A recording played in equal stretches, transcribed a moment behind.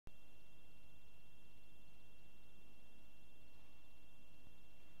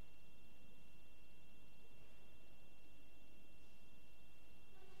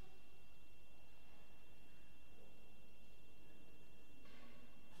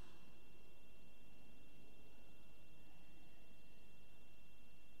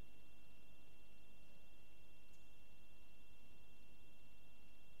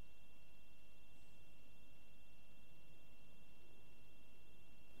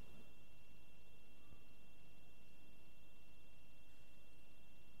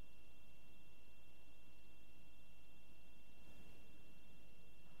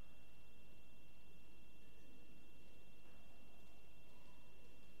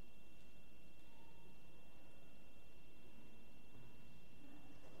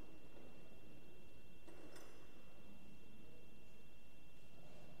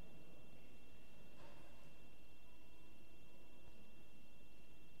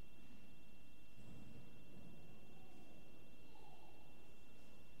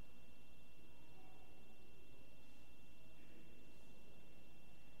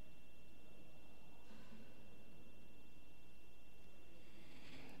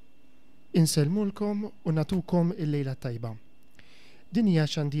Inselmulkom u natukom il-lejla tajba. Din hija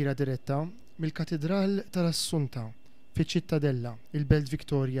xandira diretta mill-Katidral tal-Assunta fiċ-Ċittadella, il-Belt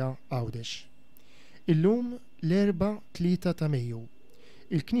Victoria Għawdex. Illum l-4 3 ta' Mejju.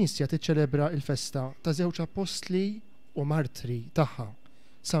 Il-Knisja tiċċelebra il-festa ta' żewġ Appostli u Martri tagħha,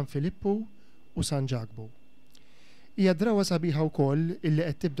 San Filippu u San Ġakbu. Hija drawwa sabiħa wkoll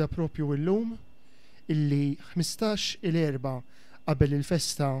illi qed tibda propju llum illi 15 l-4 qabel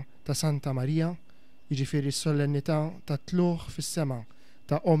il-festa ta' Santa Marija, jiġifieri s-solennità ta' tluħ fis-sema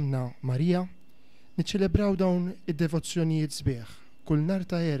ta' Omna Marija, niċċelebraw dawn id-devozzjonijiet sbieħ kull nhar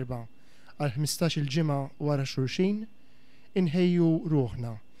ta' erba' għal 15 ġimgħa wara xulxin, inħejju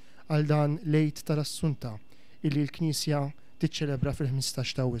ruħna għal dan l-Eid tal-Assunta illi l-Knisja tiċċelebra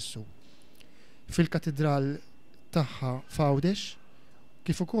fil-15 ta' Wissu. Fil-Katidral tagħha f'Għawdex,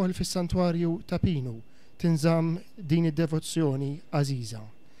 kif ukoll fis-Santwarju ta' Pinu tinżamm din id-devozzjoni għażiża.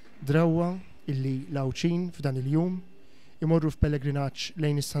 Drawwa illi lawċin f'dan il-jum imorru f'pellegrinaġġ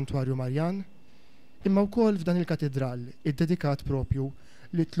lejn is-Santwarju Marjan, imma wkoll f'dan il-katidral iddedikat propju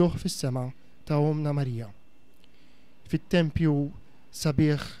li tluħ fis-sema ta' Omna Marija. Fit-tempju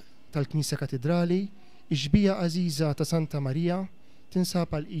sabiħ tal-Knisja Katidrali, ix-xbija għażiża ta' Santa Marija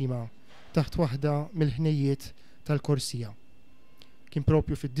tinsab għall-qima taħt waħda mill-ħnejjiet tal-Korsija. Kien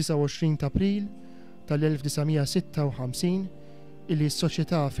propju fid-29 ta' April tal-1956 illi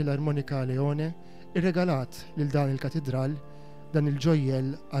s-Soċjetà Filarmonika Leone irregalat lil dan il-katidral dan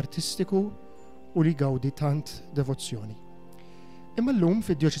il-ġojjel artistiku u li gawdi tant devozzjoni. Imma llum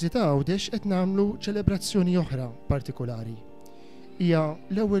fid-Djoċesi ta' Għawdex qed nagħmlu ċelebrazzjoni oħra partikolari. Hija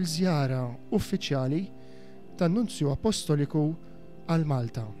l-ewwel żjara uffiċjali tan Nunzju Appostoliku għal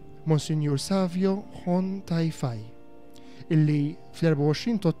Malta, Mons Savio Hon Tai-Fai, illi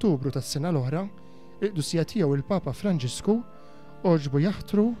fl-24 Ottubru tas-sena l-oħra il-Quddiesa tiegħu il-Papa Franġisku oġbu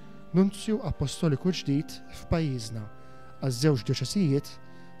jaħtru Nunzju Appostoliku ġdid f'pajjiżna għaż-żewġ djoċesijiet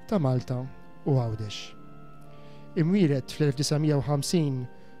ta' Malta u Għawdex. Imwieled fl-1950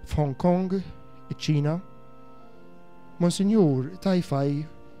 f'Hong Kong, iċ-Ċina, Monsignur Tai-Fai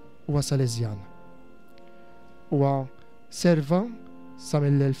huwa Salesjan. Huwa serva sa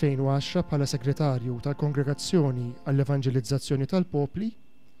mill-2010 bħala segretarju tal-Kongregazzjoni għall-Evanġelizzazzjoni tal-Popli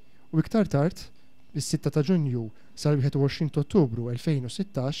u iktar tard, is-6 ta' Ġunju sal-21 Ottubru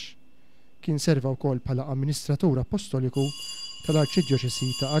 2016 kien serva wkoll bħala amministratur apostoliku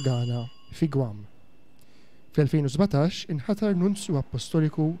tal-Arċidjoċesi ta' Agana fi Guam. Fl-2017 inħatar Nunzju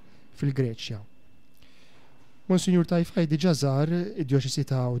Appostoliku fil-Greċja. Monsignur Tai-Fai diġà żar id-Djoċesi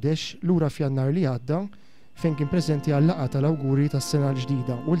ta' Għawdex lura f'Jannar li għadda fejn kien preżenti għal laqgħa tal-awguri tas-sena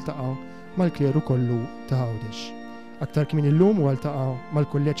l-ġdida u ltaqa' mal-kleru kollu ta' Għawdex. Aktar kien illum u ltaqa'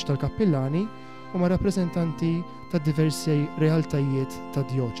 mal-kulleġġ tal-Kappillani u ma' rappreżentanti ta' diversi realtajiet ta'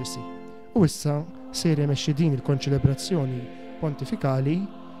 djoċesi. U issa se jmexxi din il-konċelebrazzjoni pontifikali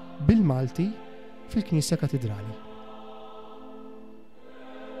bil-Malti fil-Knisja Katidrali.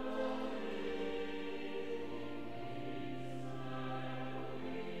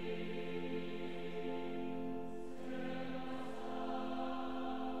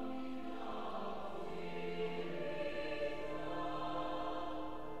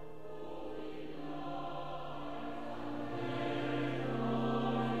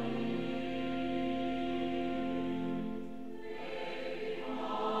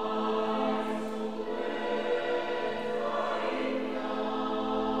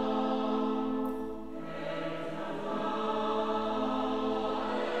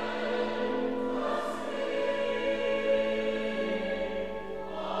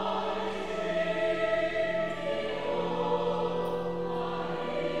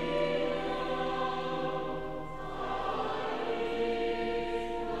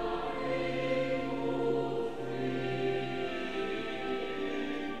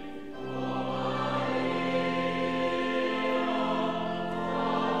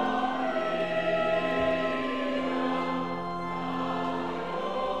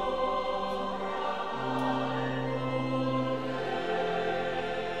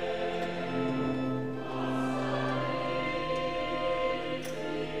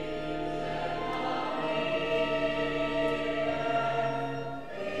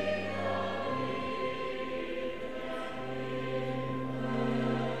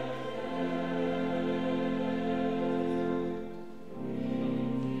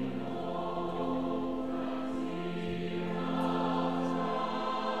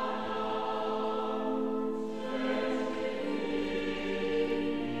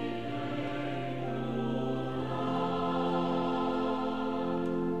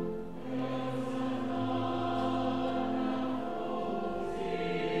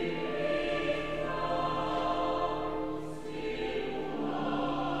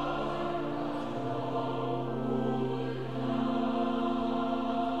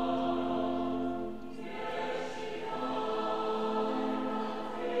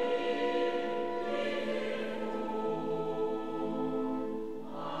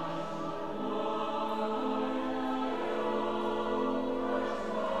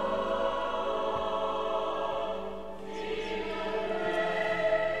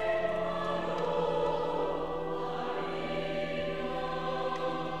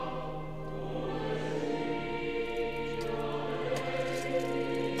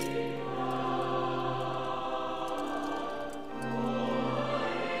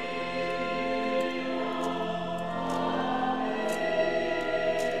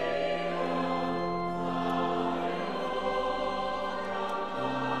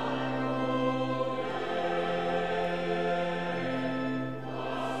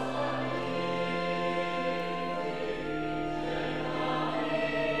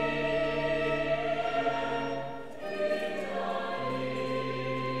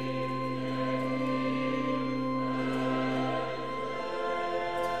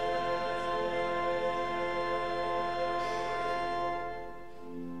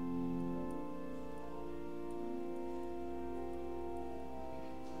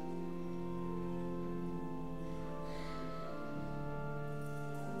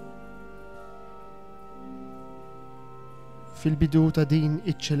 fil-bidu ta' din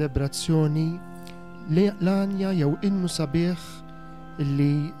iċ-ċelebrazzjoni l-anja jew innu sabiħ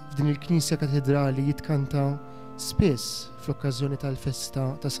illi f'din il-Knisja Katedrali jitkanta spiss fl-okkażjoni tal-Festa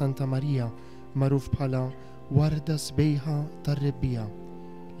ta' Santa Marija magħruf bħala Warda Sbejħa tar-Rebbija.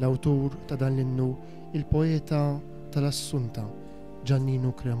 L-awtur ta' dan l-innu il-poeta tal-Assunta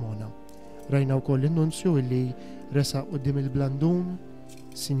Giannino Cremona. Rajna wkoll in-Nunzju illi resaq quddiem il-blandun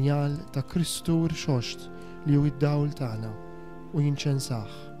sinjal ta' Kristu rxoxt li hu id-dawl tagħna u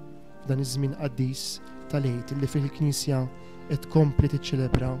jinċensaħ dan iż-żmien qaddis tal-Eid illi fil-Knisja qed tkompli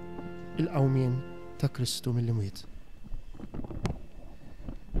tiċċelebra il-qawmien ta' Kristu mill-imwiet.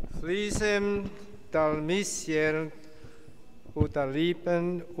 Fl-isem tal-Missier u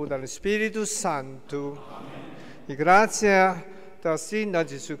tal-Lieben u tal-Spiritu Santu, grazia tal-Sinna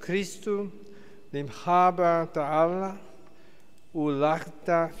Ġesu Kristu, l-imħaba ta' Alla u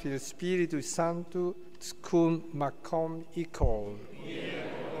l-aħda fil-Spiritu Santu tkun magħkom ilkoll.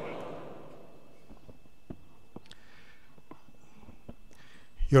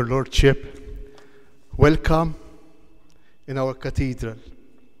 Your Lordship, welcome in our cathedral.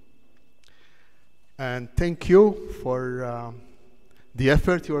 And thank you for the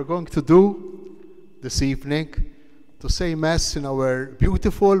effort you are going to do this evening to say Mass in our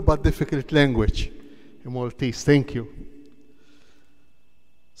beautiful but difficult language, in Maltese. Thank you.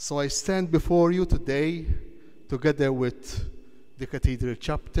 So I stand before you today together with the Cathedral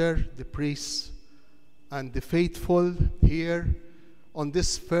chapter, the priests, and the faithful here on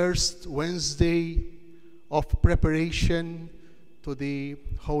this first Wednesday of preparation to the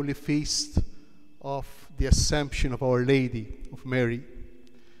Holy Feast of the Assumption of Our Lady of Mary.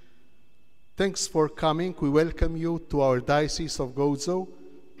 Thanks for coming. We welcome you to our Diocese of Gozo.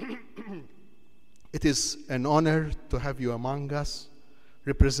 It is an honor to have you among us,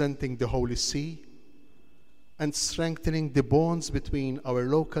 representing the Holy See and strengthening the bonds between our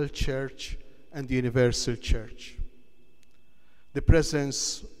local church and the Universal Church. The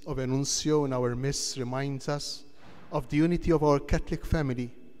presence of a nuncio in our midst reminds us of the unity of our Catholic family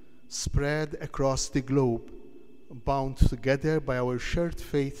spread across the globe, bound together by our shared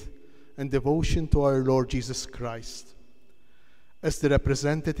faith and devotion to our Lord Jesus Christ. As the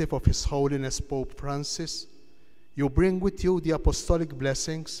representative of His Holiness Pope Francis, you bring with you the apostolic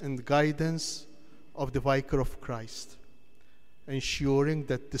blessings and guidance of the Vicar of Christ, ensuring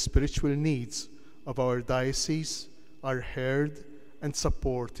that the spiritual needs of our diocese are heard and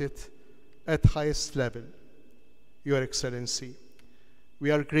supported at highest level. Your Excellency,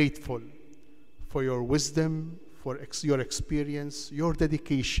 we are grateful for your wisdom, for your experience, your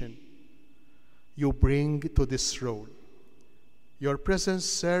dedication you bring to this role. Your presence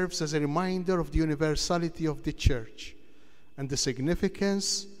serves as a reminder of the universality of the Church and the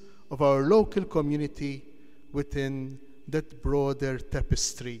significance of our local community within that broader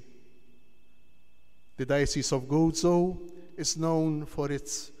tapestry. The Diocese of Gozo is known for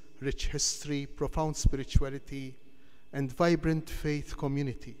its rich history, profound spirituality, and vibrant faith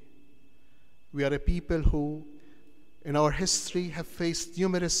community. We are a people who, in our history, have faced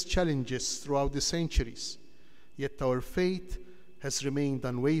numerous challenges throughout the centuries, yet our faith has remained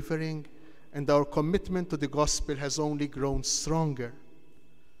unwavering, and our commitment to the gospel has only grown stronger.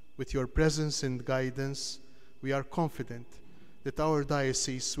 With your presence and guidance, we are confident that our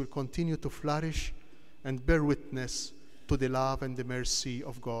diocese will continue to flourish and bear witness to the love and the mercy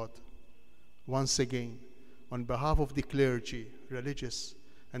of God. Once again, on behalf of the clergy, religious,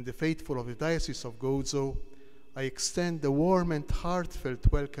 and the faithful of the Diocese of Gozo, I extend a warm and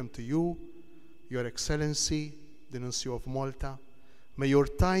heartfelt welcome to you, Your Excellency, the Nuncio of Malta. May your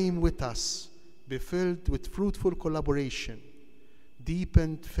time with us be filled with fruitful collaboration,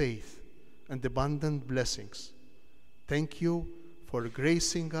 deepened faith, and abundant blessings. Thank you for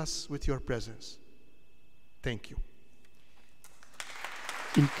gracing us with your presence. Thank you.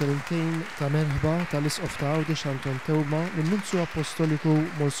 Il-kelmtejn ta' merħba tal-Isqof ta' Għawdex Anton Tewma min-Nunzju Appostoliku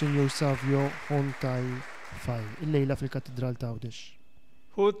Monsignor Savio Hon Tai-Fai il-lejla fil-Katidral ta' Għawdex.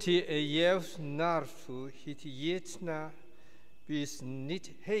 Huti ejjew narfu ħitijietna biex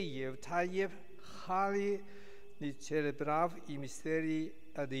nitħejjew tajjeb ħalli niċċelebraw i-misteri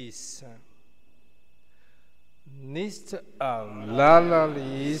għadissa. Nistaqgħu li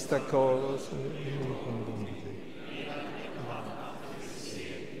jistakolos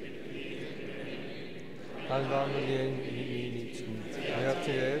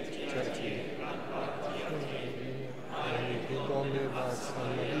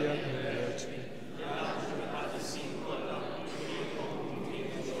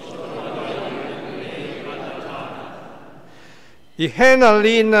Iħena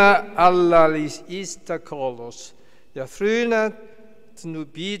lina alla li jistakolos Jafruna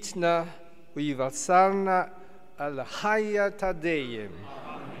tnubitna u jivassalna għal ħajja ta' dejjem.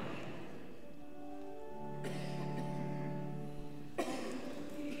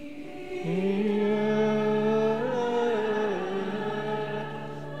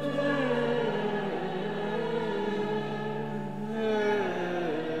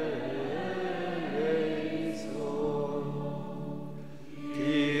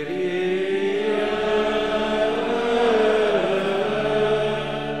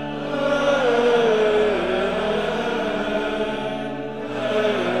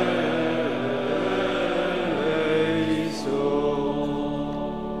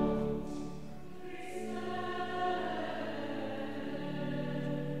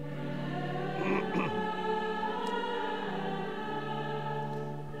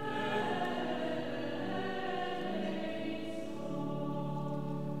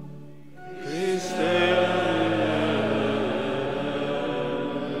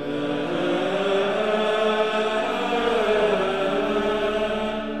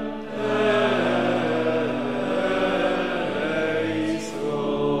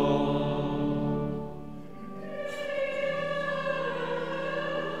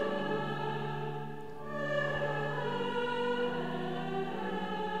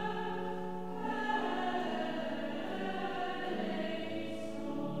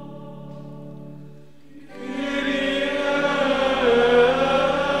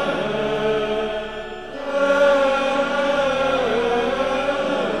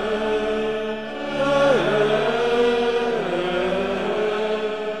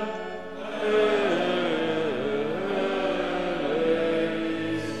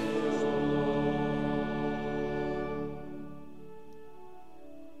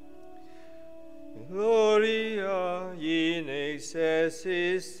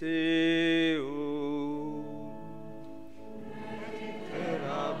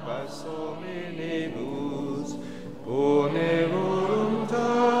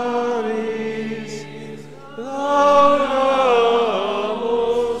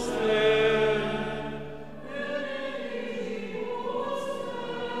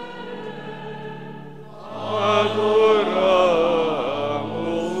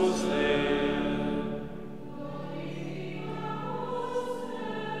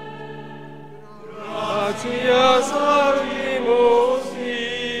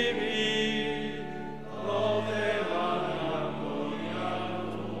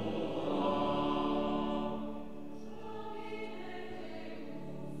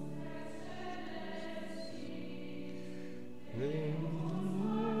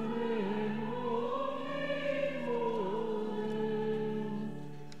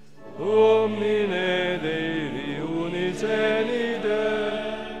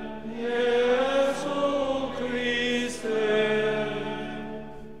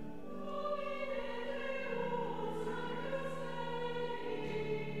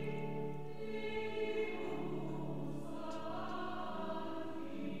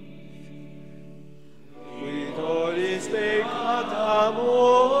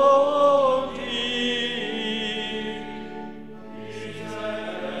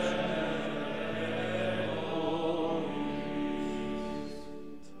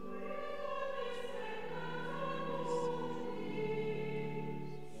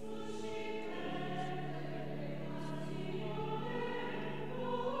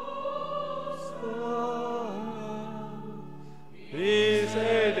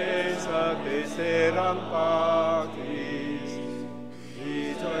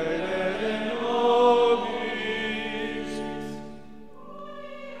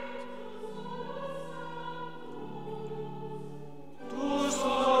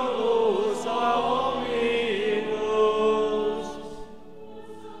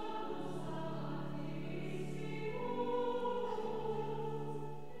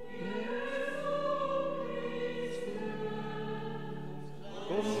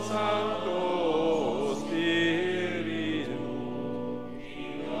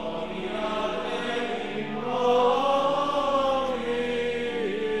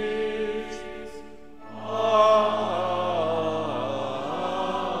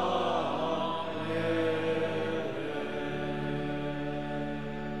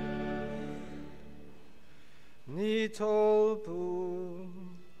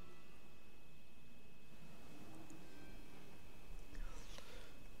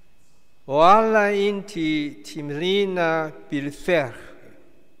 O Alla inti timlina bil-ferħ.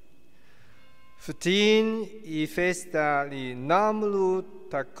 F'din festa li namlu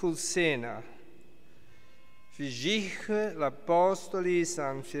ta' kull sena. Fi ġieħ l-Apostoli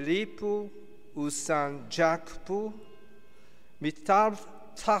San Filippu u San Ġakbu mit-tarb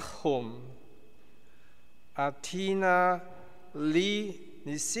tagħhom għatina li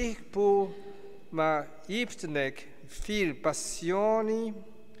nisieħbu ma' jibtnek fil-passjoni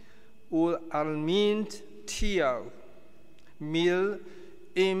u l-armint tiegħu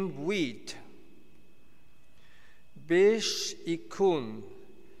mill-E.T biex ikun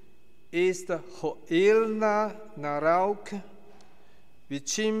ħoqilna narawk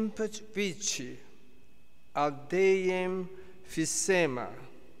viċi għaddejjem fis-sema.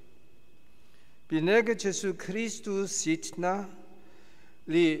 B'nega Ġesu Kristu sitna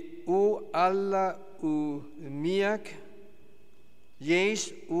li u Alla u miegħek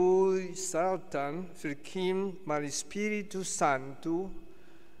jgħix u sartan fil-kim mal-Ispiritu Santu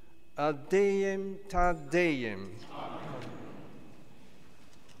għaddejjem ta' dejjem.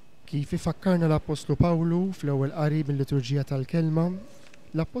 Kif ifakkarna l-Apostlu Pawlu fl-ewwel qari mill-liturġija tal-kelma,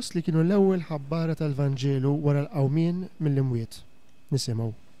 l-Apostli kienu l-ewwel ħabbara tal-Vanġelu wara l-qawmien mill-imwiet.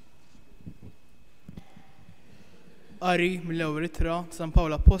 Nisimgħu. Qari mill-ewwel ittra San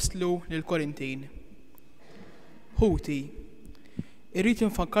Pawlu Apostlu lill-Korintin. Ħuti, irrid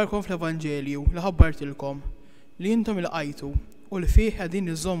infakkarkom fl-Evanġelju li ħabbartilkom li intom ilqajtu u li fih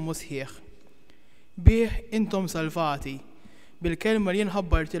qegħdin iżommu sħiħ. Bih intom salvati bil-kelma li jien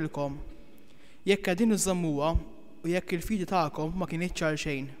ħabbartilkom. Jekk qegħdin iżommuha u jekk il-fidi tagħkom ma kienx ċar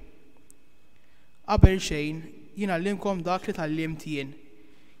xejn. Qabel xejn jien għallimkom dak li tallimt jien.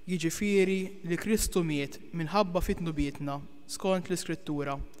 Jiġifieri li Kristu miet minħabba fit-nubietna skont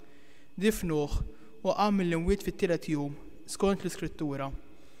l-Iskrittura. Difnuh u qam mill-imwiet fit-tielet jum skont l-Iskrittura.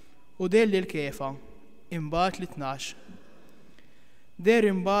 U der l-kefa imbagħad l-12. Der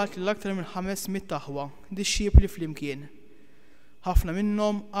imbagħad l-aktar minn 500 taħwa dixxiepli flimkien. Ħafna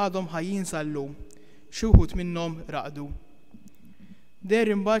minnhom għadhom ħajjin sal-lum, xi wħud minnhom raqdu.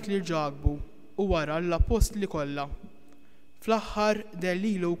 Der imbagħad lil Ġakbu u wara l-Appostli kollha. Fl-aħħar der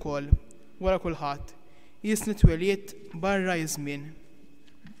lilu wkoll wara kulħadd jisni tweliet barra iż-żmien.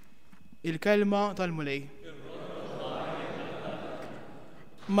 Il-kelma tal-mulej.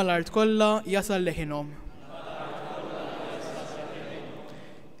 Mal-art kollha jasal leħinhom.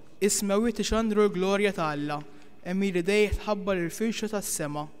 Ismew tixandru l-glorja ta' Alla, emmi li dejh tħabbar il-firxa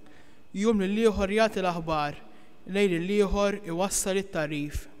tas-sema, jum li l-ieħor jagħti l-aħbar, lejl l-ieħor iwassal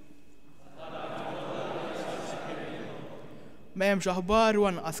it-tarif. Ma hemmx aħbar u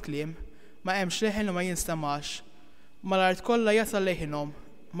anqas kliem, ma hemmx leħen li ma jinstemax, mal-art kollha jasal leħinhom,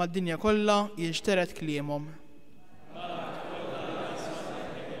 mad-dinja kollha jinxteret kliemhom.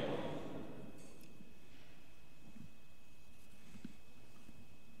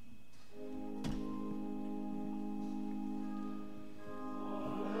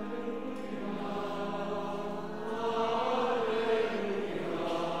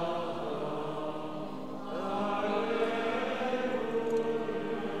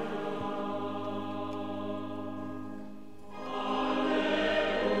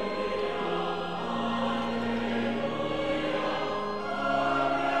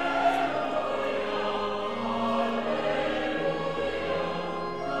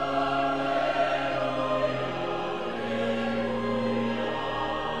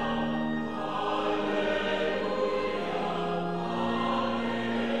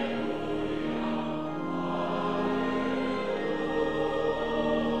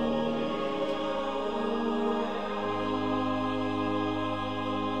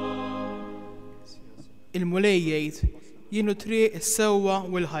 Il-mulej jgħid jienu triq is-sewwa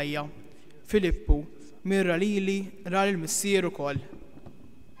u l-ħajja. Filippu mirra lili ra l-missier ukoll.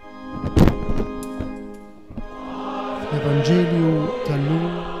 L-Evanġelju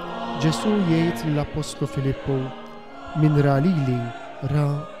tal-lum Ġesu jgħid lill-Apostlu Filippu min ra lili ra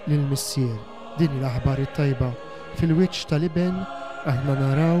lill-missier. Din l-aħbar it-tajba fil-wiċċ tal-iben aħna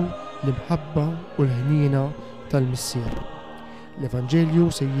naraw l-imħabba u l-ħniena tal-missier.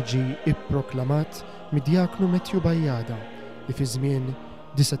 L-Evanġelju se jiġi ipproklamat mid-Djaknu Mejju Bajjada li fi żmien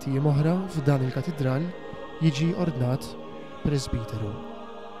 9 tiem oħra f'dan il-Katidral jiġi ordnat Presbiteru.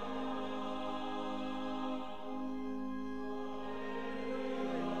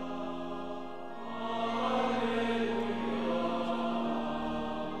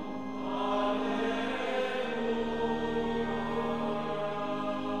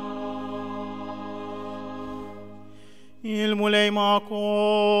 Il-mulej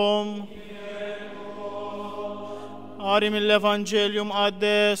ma'kom. Qari mill-Evanġelju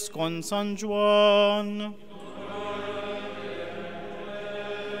mqaddes kon San Ġwan.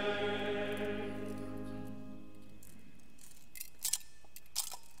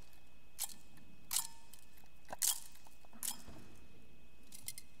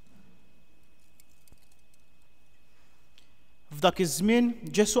 F'dak iż-żmien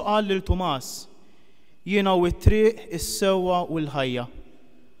Ġesu qal lil Tumas: Jiena u t-triq, is-sewwa u l-ħajja.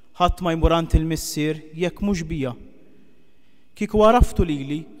 Ħadd ma jmur għand il-Missier jekk mhux bija. Kieku għaraftu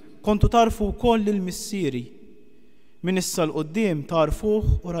lili, kontu tarfu wkoll il-Missieri. Min issa l-qudiem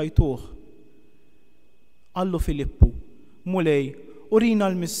tarfuh u rajtuh. Qallu Filippu: Mulej, urina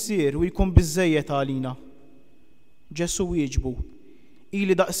l-Missier u jkun biżżejjed għalina. Ġesu wieġbu: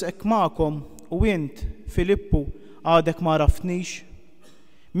 Ili daqshekk magħkom u int, Filippu, għadek ma raftnix?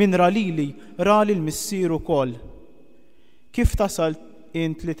 Min ra lili ra l-Missier ukoll. Kif tasal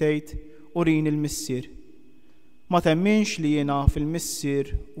int li tgħid urini l-Missier? Ma temminx li jiena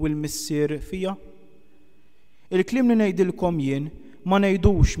fil-Missier u l-Missier fija? Il-kliem li ngħidilkom jien ma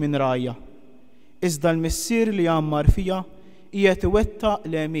ngħidux minn rajja, iżda l-Missier li jammar fija qiegħed iwettaq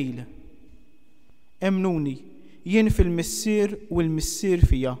l-Emil. Emnuni, jien fil-Missier u l-Missier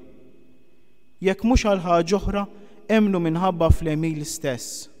fija. Jekk mhux għal ħaġa oħra, emnu minħabba fl-Emil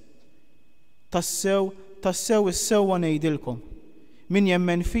stess. Tassew is-sewwa ngħidilkom, min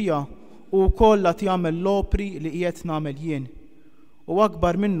jemmen fija u wkoll qed jagħmel l-opri li qiegħed nagħmel jien, u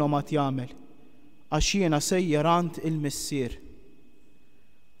akbar minnhom qed jagħmel, għax jiena sejjer għand il-Missier.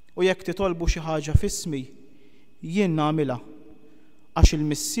 U jekk titolbu xi ħaġa f'ismi, jien nagħmilha, għax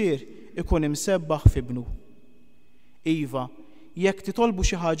il-Missier ikun imsebbaħ f'ibnu. Iva, jekk titolbu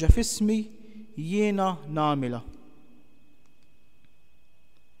xi ħaġa f'ismi, jiena nagħmilha.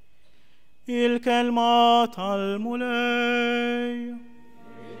 Il-kelma tal-Mulej.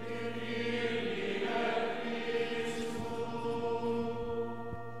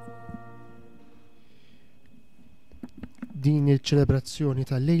 Din il-ċelebrazzjoni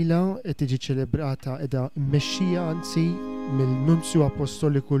tal-lejla qed tiġi ċelebrata qiegħda mmexxija anzi mill-Nunzju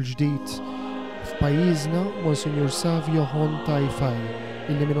Appostoliku l-ġdid f'pajjiżna Monsignor Savio Hon Tai-Fai,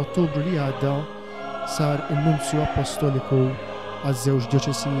 illi minn Ottubru li għadda sar il-Nunzju Appostoliku għaż-żewġ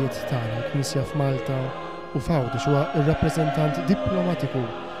djoċesijiet tagħna, l-Knisja f'Malta u f'Għawdex, huwa r-rappreżentant diplomatiku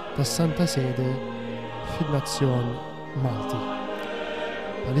tas-Santa Sede fin-Nazzjon Malti.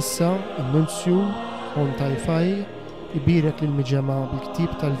 Bħalissa il-Nunzju Hon Tai-Fai ibirek lill-miġema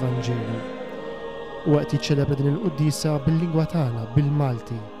bil-ktieb tal-Vanġelu u waqt jiċċelebra din il-Quddiesa bil-lingwa tagħna,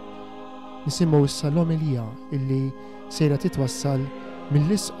 bil-Malti. Nisimgħu issa l-omilija illi sejra titwassal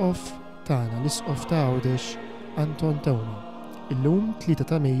mill-isqof tagħna, l-isqof ta' Għawdex Anton Tewna. Illum 3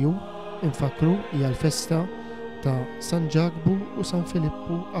 ta' Mejju infakru hija l-festa ta' San Ġakbu u San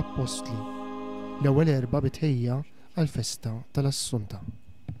Filippu Appostli. L-ewwel L-Erbgħa bitħejja għall-Festa tal-Assunta.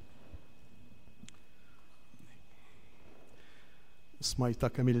 Smajta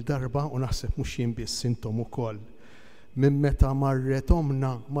kemm il-darba u naħseb mhux jien biss intom ukoll. Minn meta marret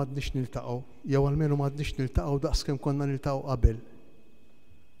omna m'għadniex niltaqgħu, jew almenu m'għadniex niltaqgħu daqskemm konna niltaqgħu qabel.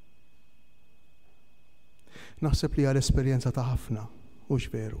 Naħseb li għal-esperjenza ta' ħafna, hux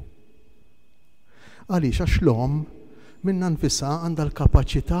veru. Għaliex għax l-om minna nfisha għandha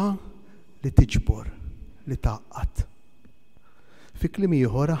l-kapaċità li tiġbor, li taqqat. Fi kliem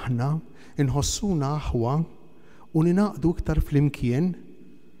ieħor aħna inħossuna aħwa u ninaqdu iktar flimkien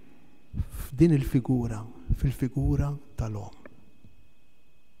f'din il-figura, fil-figura tal-om.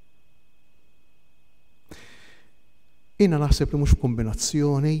 Jiena naħseb li mhux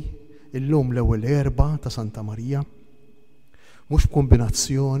kombinazzjoni illum l-ewwel L-Erbgħa ta' Santa Marija, mhux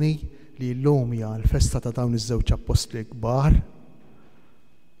kombinazzjoni li llum hija l-festa ta' dawn iż-żewġ Appostli kbar,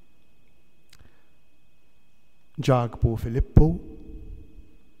 Ġakbu u Filippu,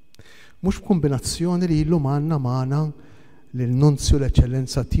 mhux kombinazzjoni li llum għandna magħna lill-Nunzju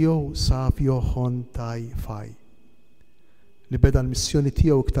l-Eċċellenza tiegħu Savio Hon Tai-Fai, li beda l-missjoni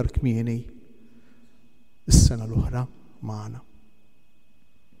tiegħu iktar kmieni is-sena l-oħra magħna.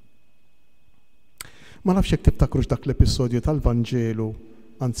 Ma nafx jekk tiftakrux dak l-episodju tal-Vanġelu,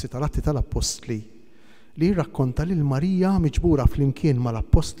 anzi tal-Atti tal-Appostli, li jirrakkonta lil Marija miġbura flimkien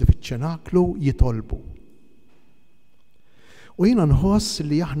mal-Appostli fiċ-ċenaklu jitolbu. U jiena nħoss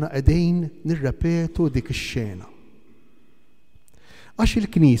li aħna qegħdin nirrepetu dik ix-xena. Għax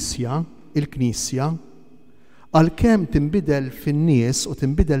il-Knisja, għalkemm tinbidel fin-nies u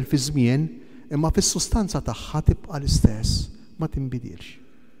tinbidel fi żmien, imma fis-sustanza tagħha tibqa' l-istess, ma tinbidilx.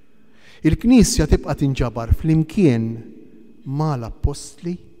 Il-Knisja tibqa' tinġabar flimkien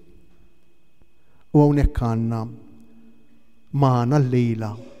mal-Appostli u hawnhekk għandna magħna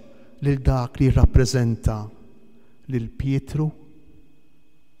llejla lil dak li jirrappreżenta lil Pietru,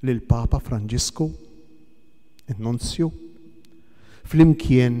 lil Papa Franġisku, in-Nunzju,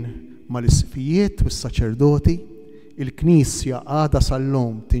 flimkien mal-isfijiet u s-saċerdoti, il-Knisja għadha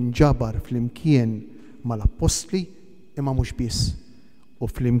sal-lum tinġabar flimkien mal-Appostli imma mhux biss, u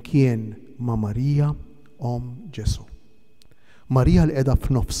flimkien ma' Marija, Om Ġesu. Marija li qiegħda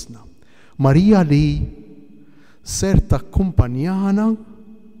f'nofsna. Marija li ser takkumpanjana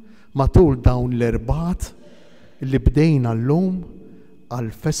matul dawn l-erbgħat li bdejna llum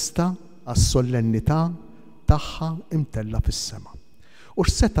għall-festa għas-solennità tagħha imtella fis-sema. U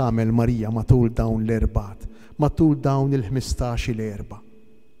x'se tagħmel Marija matul dawn l-erbgħat, matul dawn il-15 l-erbgħa?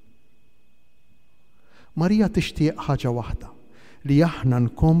 Marija tixtieq ħaġa waħda, li aħna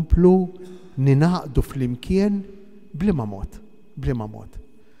nkomplu ninaqdu flimkien bliema mod.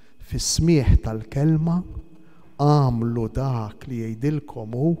 Fis-smieħ tal-kelma għamlu dak li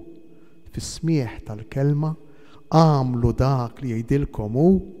jgħidilkom hu, fis-smieħ tal-kelma għamlu dak li jgħidilkom hu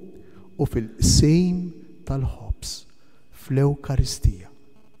u fil-qsim tal-ħobs, fl-Ewkaristija.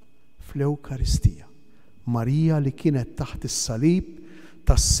 Marija li kienet taħt is-salib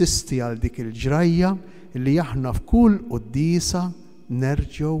tassisti għal dik il-ġrajja li aħna f'kull Quddiesa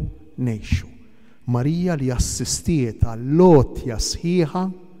nerġgħu ngħixu. Marija li assistiet għall-lotja sħiħa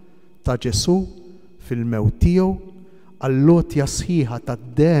ta' Ġesu fil-mewt tiegħu, għall-lotja sħiħa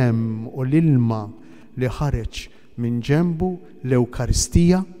tad-demm u l-ilma li ħareġ minn ġenbu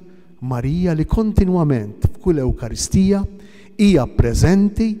l-Ewkaristija. Marija li kontinwament f'kull Ewkaristija hija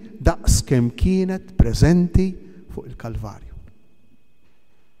preżenti daqskemm kienet preżenti fuq il-Kalvarju.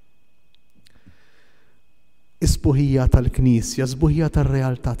 Isbuħija tal-Knisja, sbuħija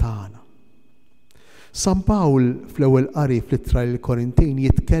tar-realtà tagħna. San Pawl fl-ewwel qari fl-ittra lill-Korintin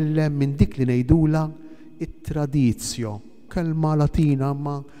jitkellem minn dik li ngħidula it-tradizzjo, kelma Latina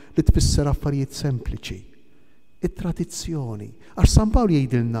ma li tfisser affarijiet sempliċi. It-tradizzjoni. Għax San Pawl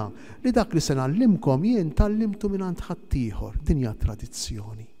jgħidilna li dak li se nallimkom jien tallimtu mingħand ħadd ieħor, din hija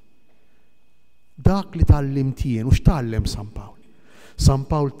tradizzjoni. Dak li tallimt jien, u x'tallem San Pawl? San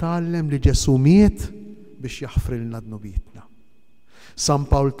Pawl tallem li Ġesu miet biex jaħfrilna dnubietna. San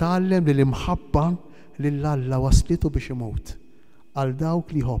Pawl tallem li l-imħabba lill-Alla waslitu biex imut għal dawk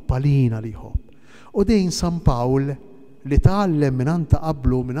li jħobb, għalina li jħobb. U dejn San Pawl li tallem minant ta'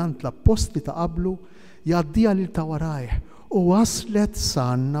 qablu, minant l-Appostli ta' qablu, jgħaddija lil ta' warajh u waslet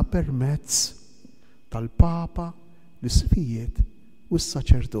sanna permezz tal-Papa, l-Isfijiet u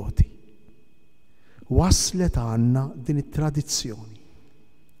s-Saċerdoti. Waslet għandna din it-tradizzjoni.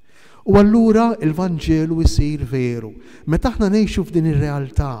 U allura il-Vanġelu jsir veru. Meta aħna ngħixu f'din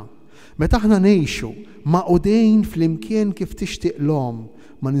ir-realtà, meta aħna ngħixu maqudejn flimkien kif tixtieq l-om,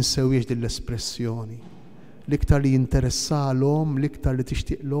 ma ninsewwiex din l-espressjoni. L-iktar li jinteressalhom, l-iktar li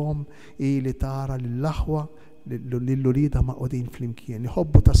tixtieq l-om li tara lill-aħwa lill-ulida maqudejn flimkien,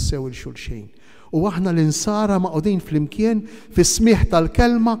 iħobbu tassew il-xulxejn. U aħna l-insara maqudejn flimkien fis-smieħ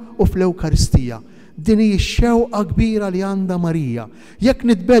tal-kelma u fl-Ewkaristija. Din hi x-xewqa kbira li għandha Marija. Jekk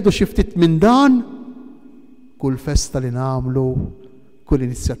nitbedu xi ftit minn dan, kull festa li nagħmlu, kull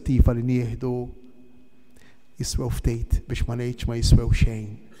inizjattiva li nieħdu jiswew ftejt biex ma ngħidx ma jiswew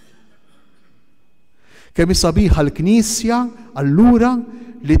xejn. Kemm sabiħa l-Knisja allura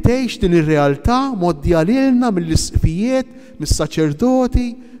li tgħix din ir-realtà moddija lilna mill-isqfijiet, mis-saċerdoti,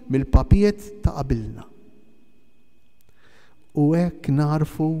 mill-papijiet ta' qabilna. U hekk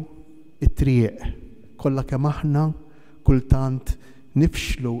narfu it-triq. Kollha kemm aħna kultant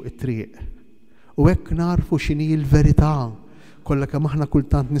nifxlu it-triq. U hekk narfu x'inhi l-verità. Kollha kemm aħna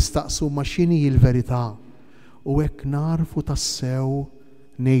kultant nistaqsu ma x'inhi l-verità. U hekk narfu tassew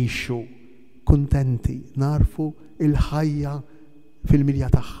ngħixu kuntenti, narfu il-ħajja fil-milja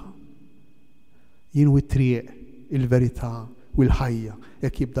tagħha. Jien u t-triq, il-verità u l-ħajja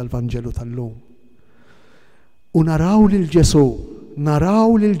jekk jibda l-Vanġelu tal-lum. U naraw lil Ġesu,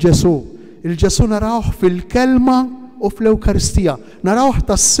 il-Ġesu narawh fil-kelma u fl-Ewkaristija, narawh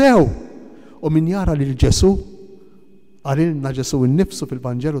tassew. U min jara lil Ġesu, għalilna Ġesu innifsu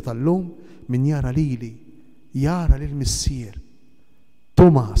fil-Vanġelu tal-lum, min jara lili, jara lil-Missier.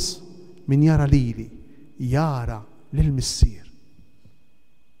 Tomas, min jara lili, jara lil-Missier.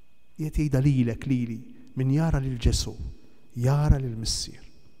 Jiet jgħida lilek lili, min jara lil Ġesu, jara lil-Missier.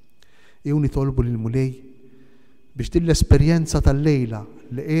 Jew nitolbu lil-Mulej biex din l-esperjenza tal-lejla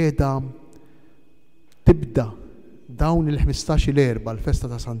li qiegħda tibda dawn il-15 l-Erbgħa l-Festa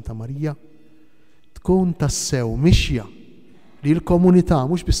ta' Santa Marija tkun tassew mixja li l-komunità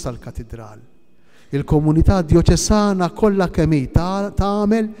mhux biss tal-Katidral, il-komunità djoċesana kollha kemm hi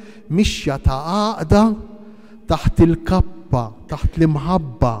tagħmel mixja ta' għaqda taħt il-kappa, taħt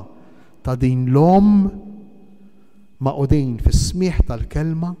l-imħabba ta' din l-om maqudejn fis-smieħ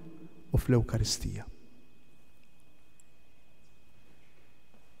tal-kelma u fl-Ewkaristija.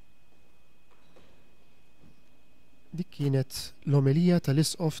 Dik kienet l-omelija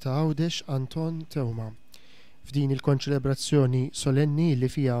tal-Isqof ta' Għawdex Anton Tewma. F'din il-konċelebrazzjoni solenni li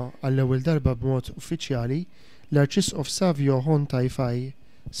fija għall-ewwel darba b'mod uffiċjali L-Arċisqof Savio Hon Tai-Fai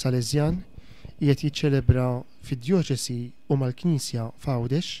Salesian qiegħed jiċċelebra fid-Djoċesi u mal-Knisja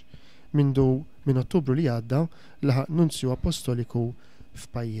f'Għawdex minn Ottubru li għadda laħaq Nunzju Appostoliku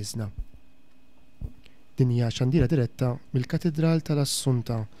f'pajjiżna. Din hija xandira diretta mill-Katidral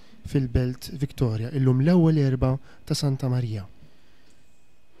tal-Assunta fil-Belt Viktorja illum l-ewwel Erbgħa ta' Santa Marija.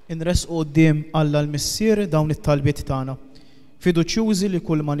 Inresqu quddiem Alla l-Missier dawn it-talbiet tagħna. Fiduċjużi li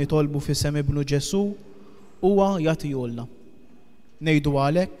kull ma nitolbu f'isem Ibnu Ġesu huwa jagħtihulna. Ngħidu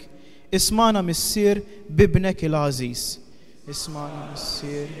għalhekk, ismana Missier bibnek il-Għażiż. Ismana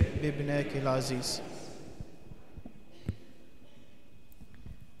Missier bibnek il-Għażiż.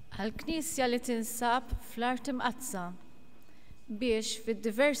 Għall-Knisja li tinsab fl-Art Imqazza biex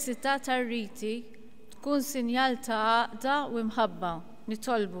fid-diversità tar-riti tkun sinjal ta' għaqda u imħabba.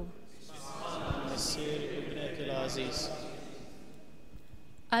 Nitolbu.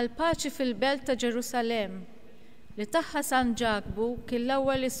 Għall-paċi fil-Belt ta' Ġerusalemm li tagħha San Ġakbu kien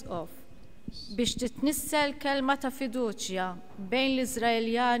l-ewwel isqof biex titnissel kelma ta' fiduċja bejn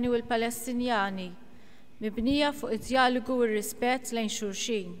l-Iżraeljani u l-Palestinjani mibnija fuq id-dialogu u r-rispett lejn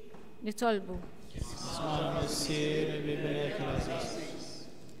xulxin. Nitolbu.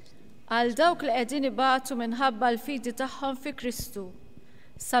 Għal dawk li qegħdin ibatu minħabba l-fidi tagħhom fi Kristu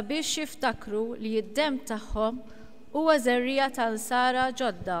sabiex jiftakru li d-demm tagħhom huwa żerrija tal-sara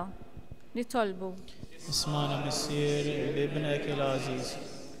ġodda. Nitolbu. Ismana Missier bibnek il-Għażiż.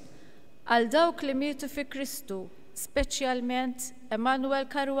 Għal dawk li mietu fi Kristu, speċjalment Emanuel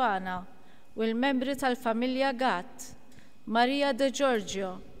Karwana u l-membri tal-familja Gatt, Maria De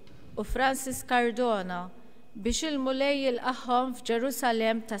Giorgio u Francis Cardona biex il-mulej jilqahom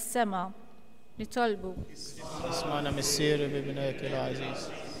f'Ġerusalem tas-sema. Nitolbu. Ismana Missier bibnek il-Għażiż.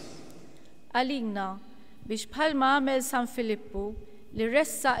 Għalina biex bħalma għamel San Filippu li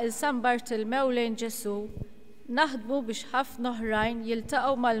ressaq il-San Bartilmew lejn Ġesu, naħdmu biex ħafna oħrajn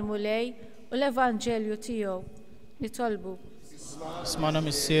jiltaqgħu mal-mulej u l-Evanġelju tiegħu. Nitolbu. Ismana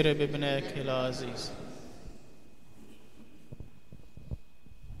Missier bibnek il-Għażiż.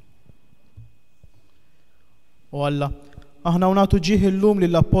 U Alla, aħna nagħtu ġieħ illum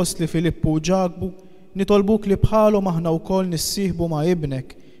lill-Appostli Filippu u Ġakbu, nitolbuk li bħalhom aħna wkoll nissieħbu ma'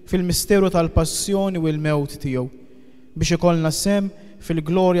 ibnek fil-misteru tal-passjoni u l-mewt tiegħu biex ikollna sem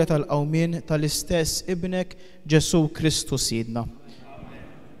fil-glorja tal-qawmien tal-istess ibnek Ġesu Kristu Sidna.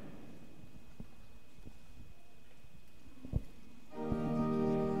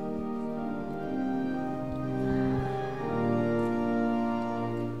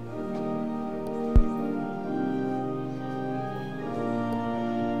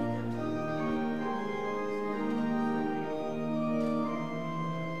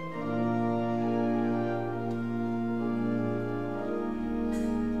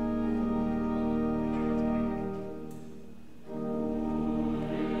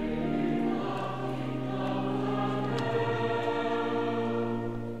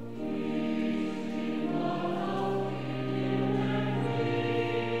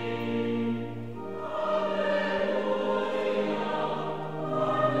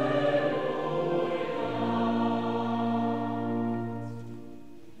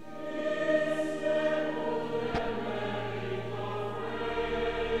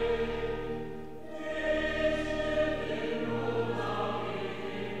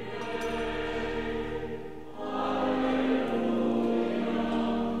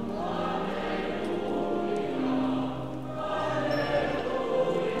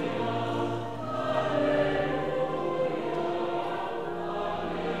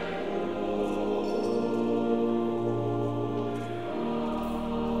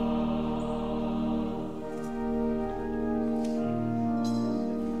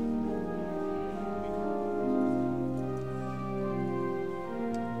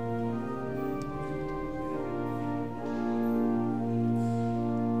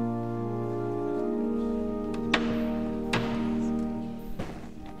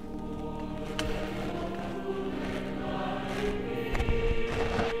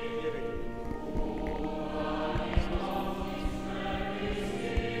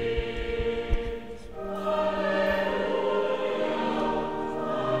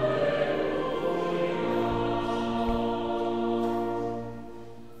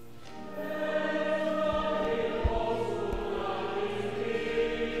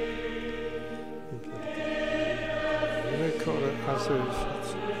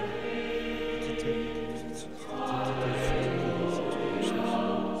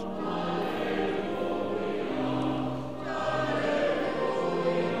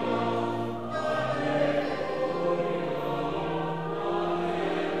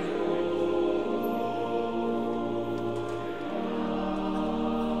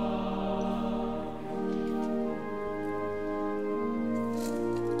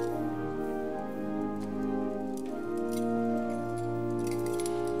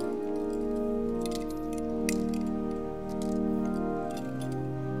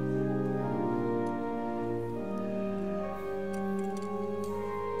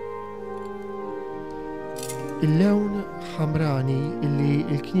 Il-lewn ħamrani illi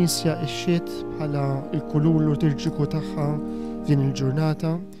il-Knisja ixxiet bħala il-kulur liturġiku tagħha din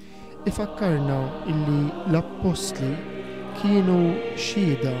il-ġurnata ifakkarna illi l-Appostli kienu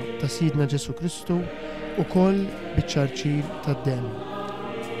xhieda ta' Sidna Ġesu Kristu ukoll biċ-ċarċir tad-dem.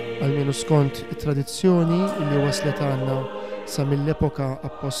 Almenu skont it-tradizzjoni illi waslet għandna sa mill-epoka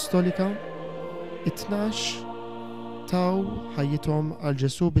Appostolika, it-tnax taw ħajjithom għal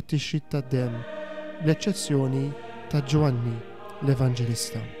Ġesu bit-tixrid tad-dem, bl-eċċezzjoni ta' Ġwanni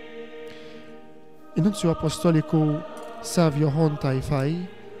l-Evanġelista. In-Nunzju Appostoliku Savio Hon Tai-Fai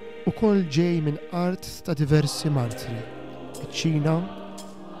ukoll ġej minn art ta' diversi martri. Iċ-Ċina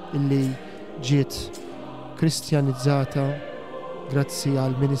illi ġiet kristjanizzata grazzi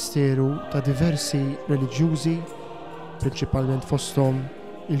għal ministeru ta' diversi reliġjużi, prinċipalment fosthom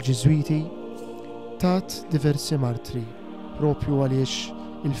il-Ġiżwiti, tat diversi martri, propju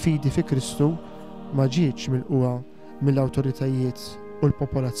għaliex il-fidi fi Kristu ma ġietx milquha mill-awtoritajiet u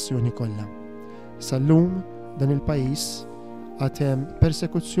l-popolazzjoni kollha. Sal-lum dan il-pajjiż għad hemm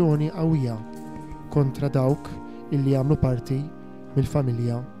persekuzzjoni qawwija kontra dawk illi jagħmlu parti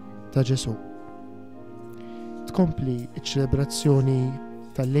mill-familja ta' Ġesu. Tkompli ċ-ċelebrazzjoni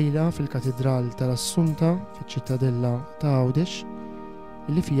tal-lejla fil-Katidral tal-Assunta fiċ-ċittadella ta' Għawdex,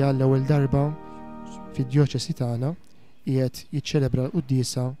 illi fiha l-ewwel darba fid-Djoċesi tagħna qiegħed jiċċelebra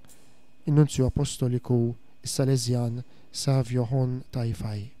l-Quddiesa in-Nunzju Appostoliku is-Salesjan Savio Hon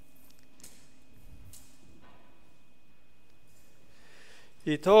Tai-Fai.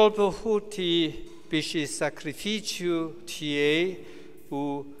 Jitolbu ħuti biex is-sakrifiċċju tiegħi u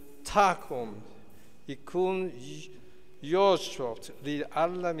tagħkom ikun joġrob li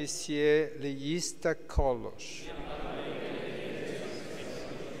Alla Missier li jista' kollox.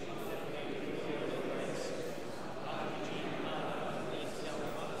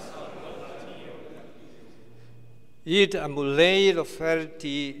 Jid amulej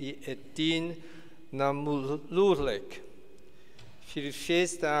l-offerti li qegħdin nagħmlulek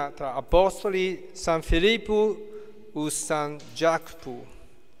fil-festa ta' Appostli San Filippu u San Ġakbu.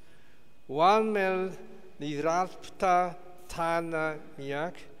 Għalmel li rabta tagħna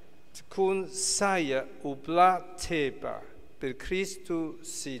miegħek tkun sajja u bla teba bil-Kristu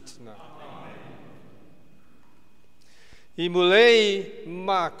Sidna. Imulej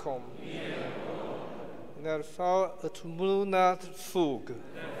ma'kom. Nerfaw it-tmunat fug.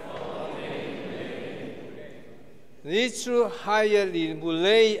 Nitru ħajja li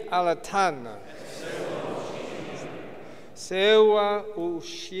mulej għala tana. Sewa u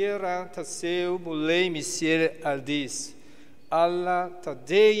xira ta' sew mulej missier għaldis. Alla ta'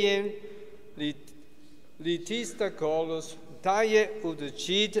 dejjem li tista' kollox daje u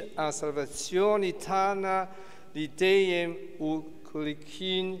deċid għal salvazzjoni tana li dejjem u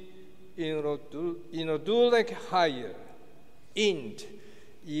kulikin inodulek ħajja, int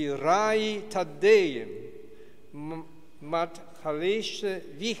i raj ta' dejjem mat ħalix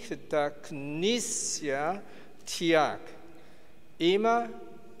viħda Knisja tiegħek. Ima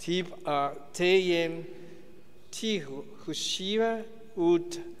tibqa' dejjem tieħu u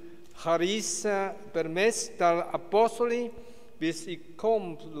tħarissa permezz tal-Apostoli biex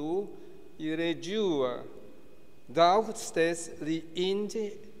ikomplu jirreġġuha dawk stess li inti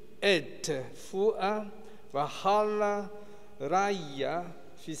qed fuqha bħala rajja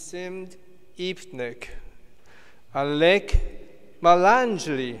f'isem ibnek. Għalhekk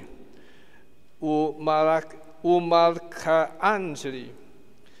mal-anġli u mal-anġli,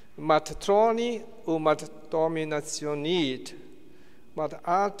 mat-troni u mat-dominazzjonijiet,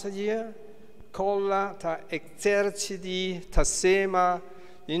 mat-artija kollha ta' eżerċiti ta' sema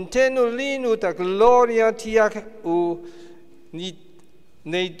intennu linu ta' glorja tiegħek u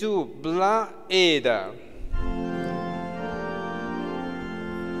ngħidu bla qiegħda.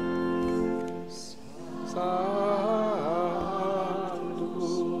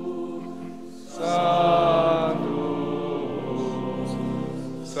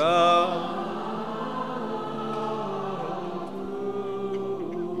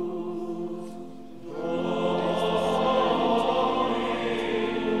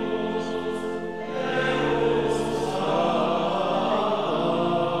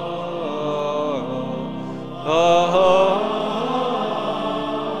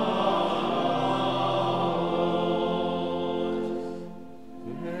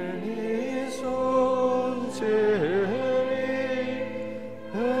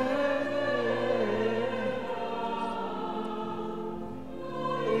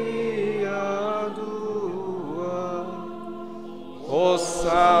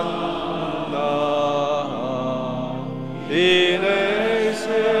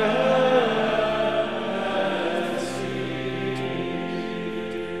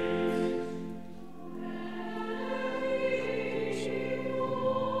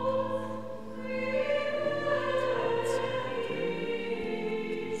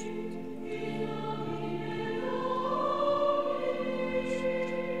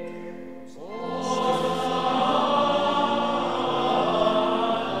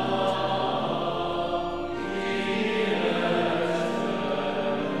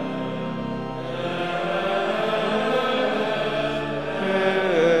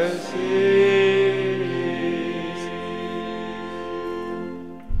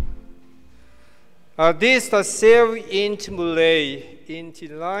 Adesta seu intimulei,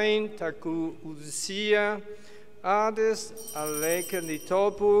 intilain taku usia, ades alec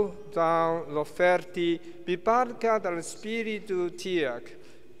nitopu dan l'offerti biparca dal spiritu tiac,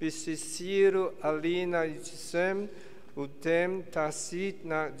 bisisiru alina icisem, utem tasit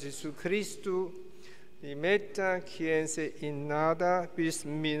na Gesù Christu, limetta chiense in nada bis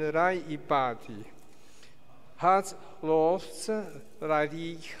minerai ibati. Hat lofts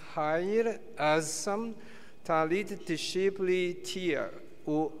radi hair asam talit discipli tia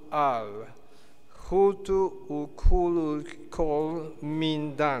u al. Hutu u kulu kol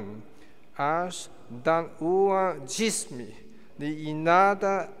mindan. As dan ua jismi li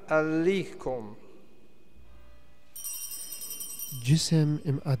inada alikum. Ġisem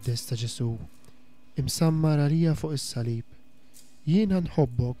imqaddes ta' Ġesu, imsammar għalija fuq is-salib, jiena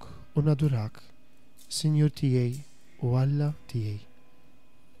nħobbok u nadurak, Sinjur tiegħi u Alla tiegħi.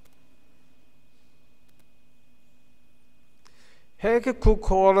 Hek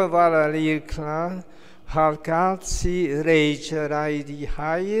kukol varalirkla, halkalzi reġeraj di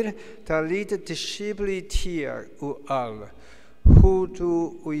ħajr, talit discipli tiegħek u Alla, hutu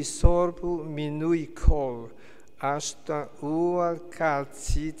u isorbu minui kol, asta ual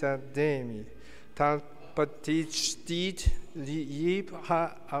calcita demi, tal patictit li jibha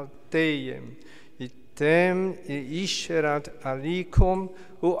altejem, item isherat alikum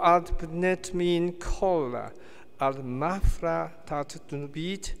u ad bnet min kolla, al mafra tat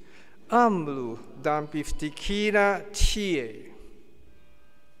dunbit, amlu dan biftikira tie.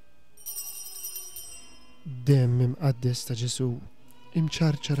 Dem imqaddes ta' Ġesu,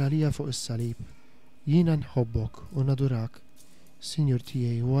 imċarċar għalija fuq is-salib, jiena nħobbok u nadurak, Sinjur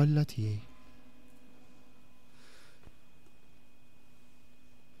tiegħi u Alla tiegħi.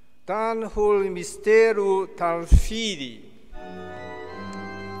 Dan hu l-misteru tal-fidi.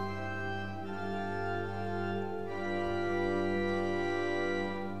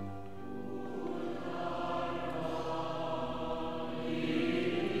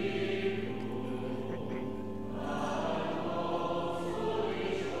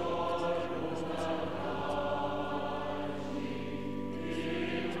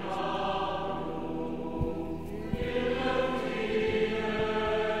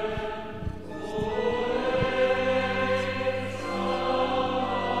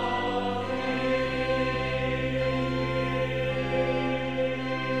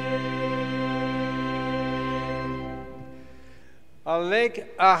 Alleg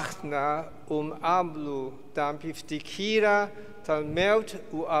aħna amlu dan biftikira tal-mewt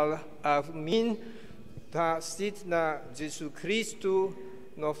u al-avmin ta' sidna Gesù Kristu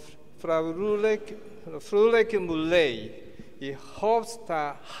no frulek mulej i ħobs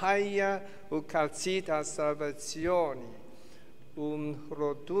ta' ħajja u kalzit ta' salvazzjoni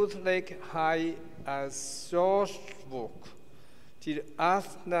rodudlek ħaj għażoxbuk til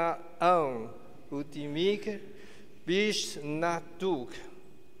aħna u dimik biex natuk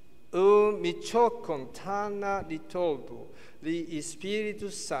u miċok kontana li tolbu li Spiritu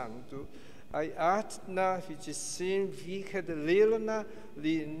Santu aj atna fiċissim viket lilna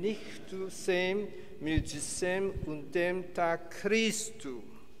li niħtu sem mil-ġisem undem ta' Kristu.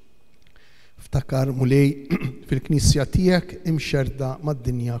 Ftakar mulej fil-Knisja tiegħek imxerda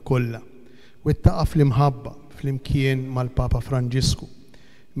mad-dinja kollha u ittaqa' fl-imħabba fl-imkien mal-Papa Franġisku.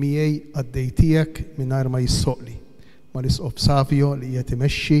 Miegħi għaddej tiegħek mingħajr ma jissoqli mal-Isqof Savio li qiegħed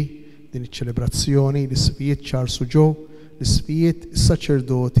imexxi din iċ-ċelebrazzjoni l-isfijiet ċarsu ġew, l-isfijiet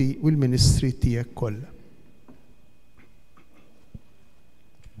is-saċerdoti u l-ministri tiegħek kollha.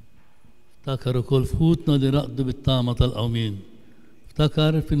 Ftakar ukoll fħutna li raqdu bit-tama tal-qawmien.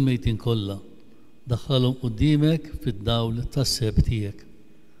 Ftakar fil-mejtin kollha. Daħħalhom quddiemek fid-dawl tas-seb tiegħek.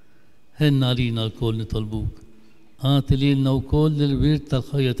 Ħenna għalina l-koll nitolbuk. Għati lilna wkoll il-wirt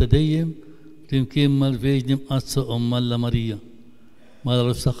tal-ħajja ta' dejjem flimkien mal-Verġni Mqazza Alla Marija,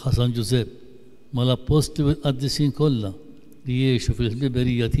 mal-Rifsaħħa San Ġusepp, mal-Appostli u l-Qaddisin kollha li jgħixu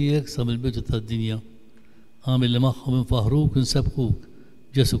fil-ħbiberija tiegħek sa mill-bidu tad-dinja. Għamil li magħhom infaħruk u nsebħuk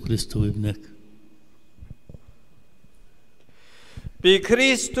Ġesu Kristu ibnek. Bi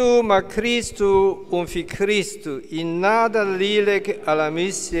Kristu, ma Kristu fi Kristu, innada lilek alla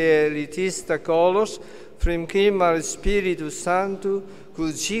missie litista kolos, flimkien mal-Spiritu Santu,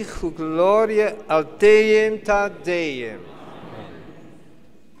 kuġiħu gloria al dejjem ta' dejjem.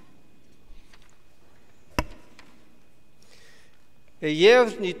 Jew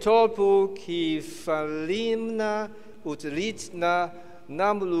nitolbu kif fallimna u tlitna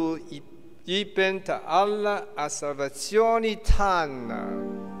namlu jiben ta' Alla a salvazzjoni tagħna.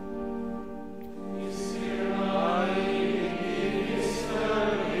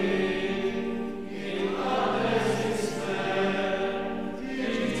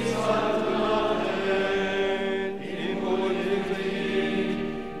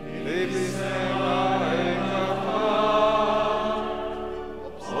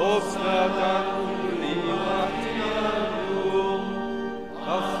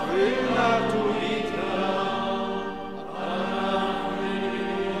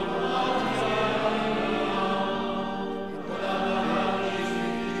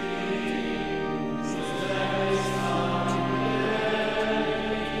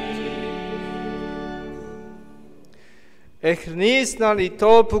 Eħnisna li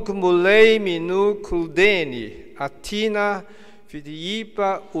tolbuk mulej minu kuldeni, attina fid-jiba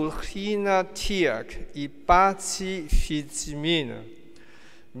u l-ħina tiegħek ipazzi fid-żmien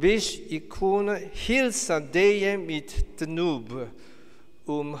biex ikun ħilsa dejjem mit-tnub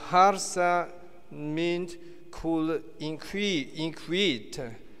u mħarsa minn kull inkwit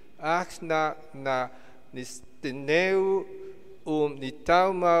aħna nistennew u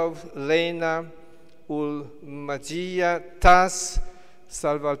nittamaw lejna u l-maġija tas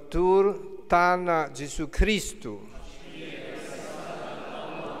Salvatur tagħna Ġesu Kristu.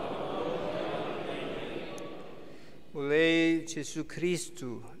 U lej Ġesu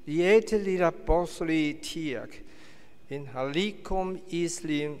Kristu jgħid lill-Appostli tiegħek inħallikom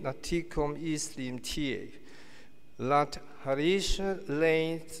islim nagħtikom islim tiegħi. La tħarix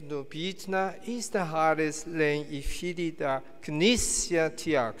lejn tnubitna iżda ħares lejn il-fidi ta' Knisja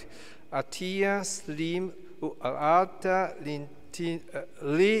tiegħek. Għatija slim u għalta li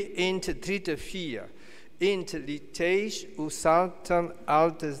int trid fija, int li tgħix u saltan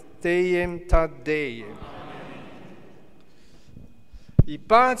għal dejjem ta' dejjem.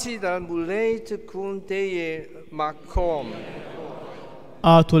 Il-paċi tal-mulej tkun dejjem magħkom.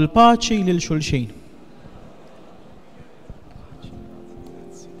 Għatu l-paċi lil xulxin.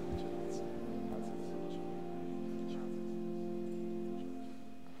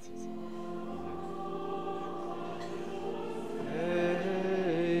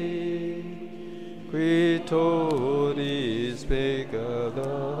 Qui toris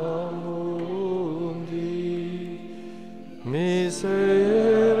pecata mundi,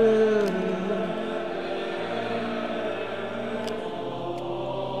 miserere.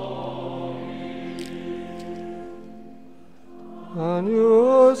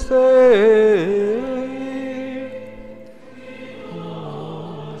 Agnus Dei.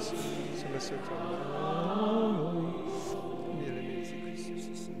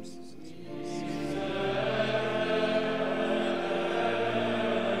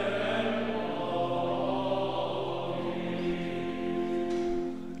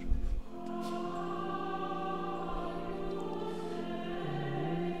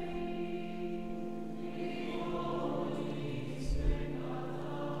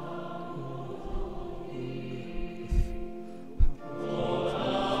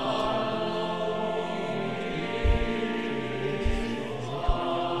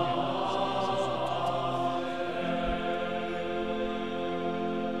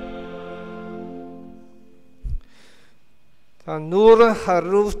 Dan nur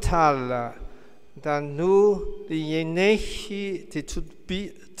ħarruf talla, dan nur li jeneħi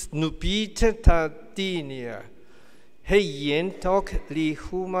t-nubit ta' dinja. Ħejjentok li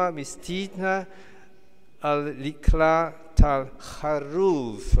huma mistidna għal-likla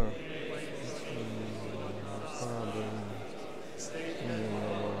tal-ħarruf.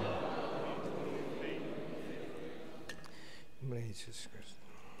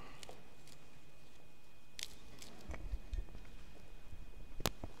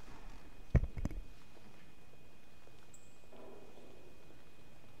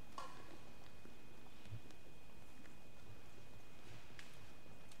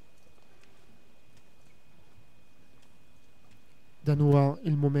 Dan huwa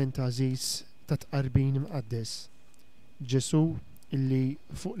il-mument għażiż ta' tqarbin imqaddes. Ġesu illi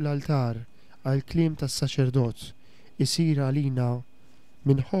fuq l-altar għal kliem tas-saċerdot isir għalina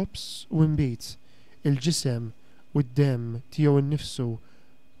minn ħobs u imbit il-ġisem u d-demm tiegħu nnifsu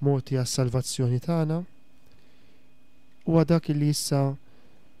moti għas-salvazzjoni tagħna huwa dak illi issa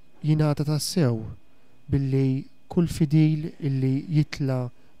jingħata tassew billi kull fidil illi jitla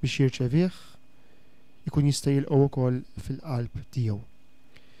biex jirċevih ikun jista' jilqgħu wkoll fil-qalb tiegħu.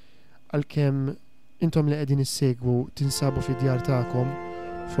 Għalkemm intom li qegħdin issegwu tinsabu fid-djar tagħkom,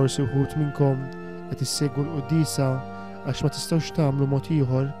 forsi wħud minnkom qed issegwu l-Quddiesa għax ma tistgħux tagħmlu mod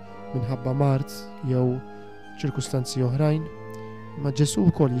ieħor minħabba mart jew ċirkustanzi oħrajn, ma Ġesu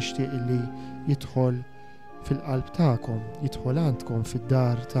wkoll jixtieq illi jidħol fil-qalb tagħkom, jidħol għandkom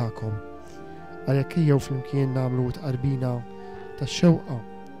fid-dar tagħkom. Għalhekk ejjew flimkien nagħmlu tqarbina tax-xewqa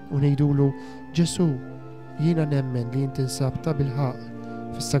u ngħidulu Ġesu, jiena nemmen li inti nsab ta' bilħaq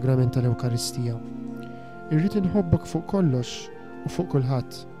fis-sagrament tal-Ewkaristija. Irrid inħobbok fuq kollox u fuq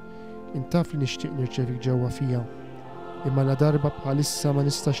kulħadd. Intaf li nixtieq nirċevik ġewwa fija. Imma la darba bħalissa ma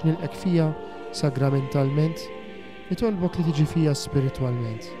nistax nilqek fija sagramentalment, nitolbok li tiġi fija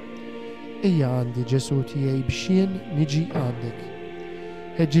spiritwalment. Ejja għandi Ġesu tiegħi biex jien niġi għandek.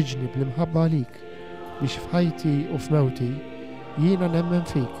 Ħeġġiġni bl-imħabba għalik biex f'ħajti u f'mewti jiena nemmen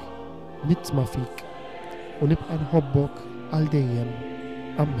fik, nitma' fik u nibqa' nħobbok għal dejjem.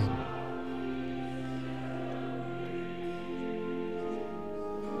 Amen.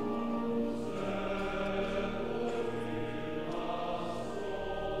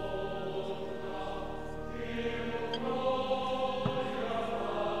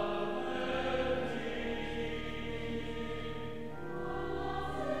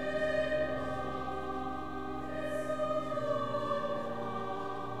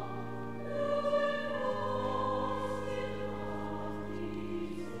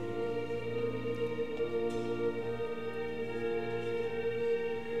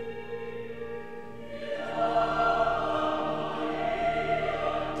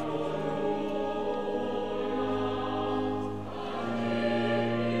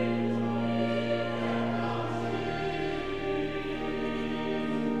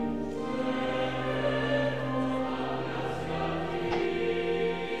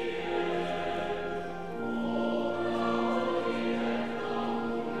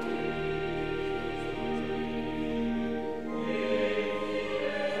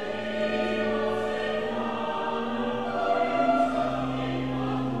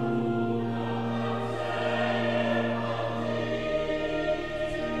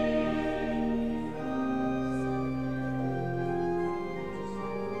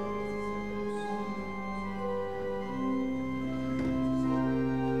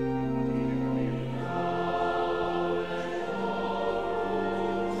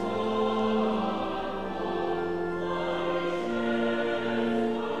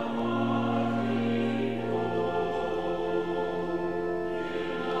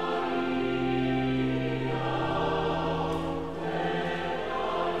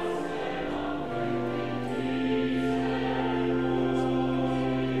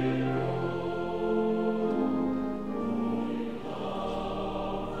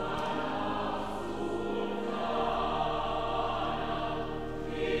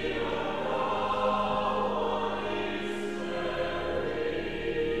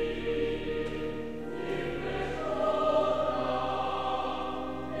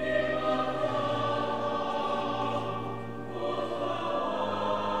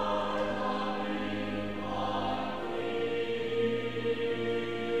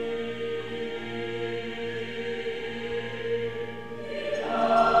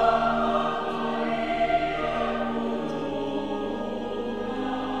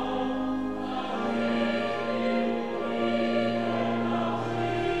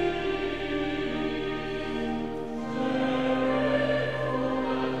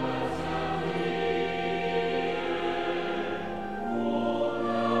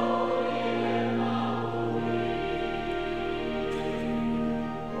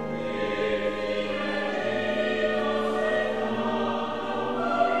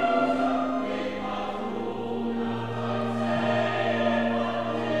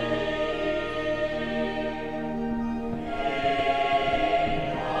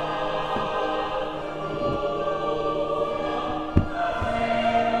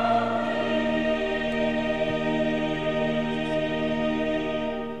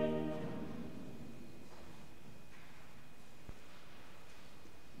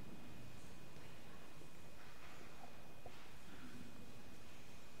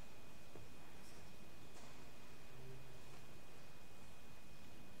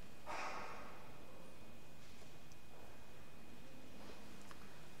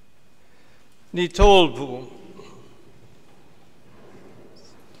 nitolbu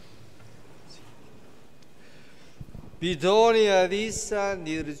Bidonia risa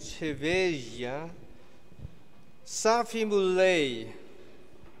nirceveja safimulei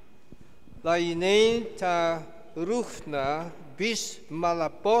la inenta ruchna bis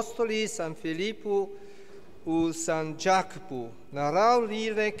mal-Appostli San Filippu u San Ġakbu naraw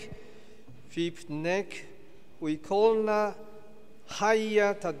lilek fibnek u jkollna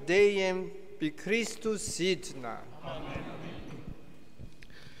ħajja ta' dejjem bi Kristus sidna.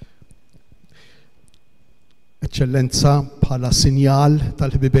 Eccellenza, bħala sinjal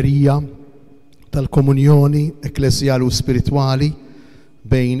tal-ħbiberija tal-komunjoni ekklesjali u spirituali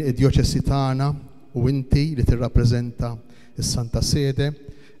bejn id-Djoċesi tagħna u inti li tirrappreżenta is-Santa Sede,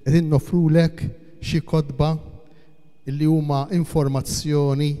 qegħdin nofrulek xi kotba li huma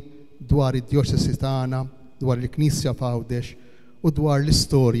informazzjoni dwar id-Djoċesi tagħna, dwar il-Knisja f'Għawdex u dwar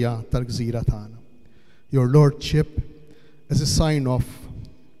l-istorja tal-gżira tagħna. Your Lordship, as a sign of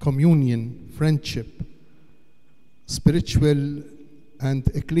communion, friendship, spiritual and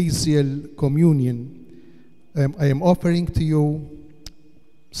ecclesial communion, I am offering to you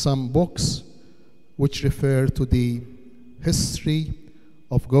some books which refer to the history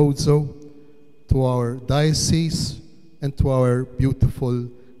of Għawdex, to our diocese, and to our beautiful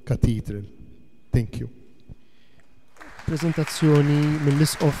cathedral. Thank you. Prezentazzjoni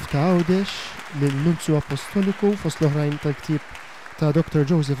mill-Isqof ta' Għawdex lill-Nunzju Appostoliku fost l-oħrajn tal-ktieb ta' Dr.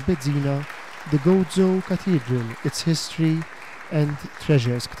 Joseph Bezzina, The Għawdex Cathedral, Its History and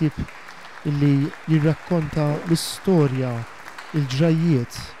Treasures, ktieb illi jirrakkonta l-istorja,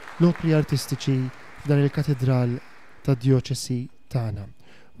 il-ġrajiet, l-opri artistiċi f'dan il-katedral ta' Djoċesi tagħna.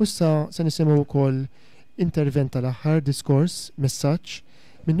 Issa se nisimgħu wkoll intervent tal-aħħar diskors, messaġġ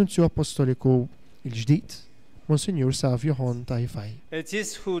minn Nunzju Appostoliku il-ġdid, Monsignor Savio Hon Tai-Fai.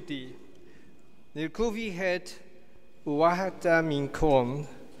 Etis hudi, nirkuvihet u waħda minnkom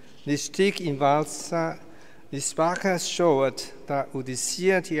nixtieq invalsa l-isbaħa xogħol ta'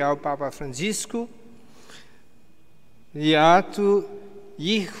 Quddiesija tiegħu Papa Franġisku li għadu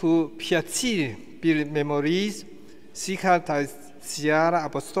jieħu pjaċir bil-memoriji siħa ta' żjara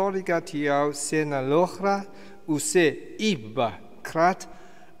apostolika tiegħu sena l-oħra u se ibba krat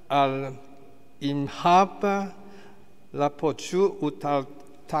għal imħabba l-appoġġju u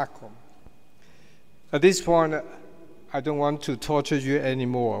tal-tagħkom. At this point, I don't want to torture you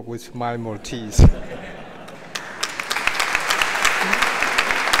anymore with my Maltese.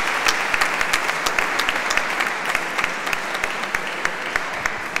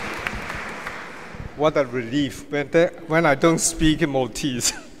 What a relief when I don't speak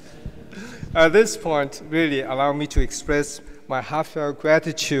Maltese. At this point, really allow me to express my heartfelt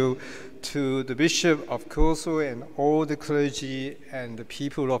gratitude to the Bishop of Kosovo and all the clergy and the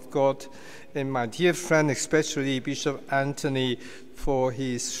people of God, and my dear friend, especially Bishop Anthony, for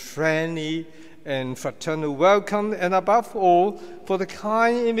his friendly and fraternal welcome, and above all, for the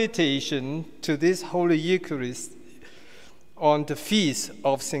kind invitation to this Holy Eucharist on the feast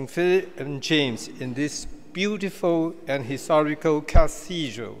of St. Philip and James in this beautiful and historical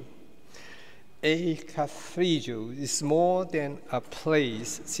cathedral. A cathedral is more than a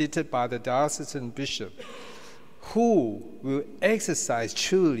place seated by the diocesan bishop who will exercise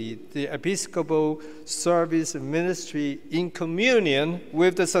truly the episcopal service and ministry in communion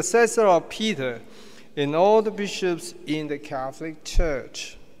with the successor of Peter and all the bishops in the Catholic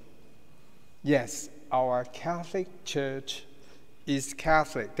Church. Yes, our Catholic Church is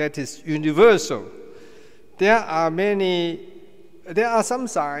Catholic, that is universal. There are some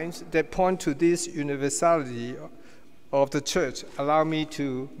signs that point to this universality of the church. Allow me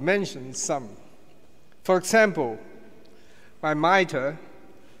to mention some. For example, my mitre,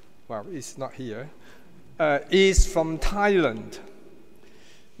 well, it's not here, is from Thailand.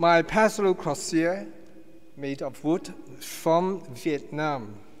 My pastoral crosier, made of wood, from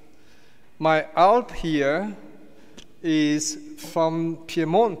Vietnam. My alp here is from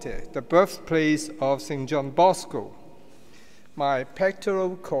Piemonte, the birthplace of St. John Bosco. My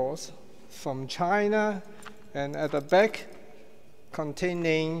pectoral cords from China, and at the back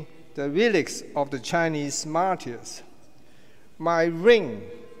containing the relics of the Chinese martyrs. My ring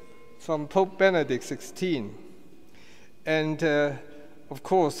from Pope Benedict XVI. And of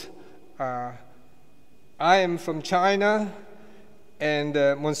course, I am from China, and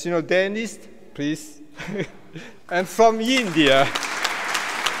Monsignor Dennis, please, and from India.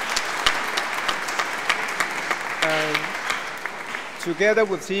 And together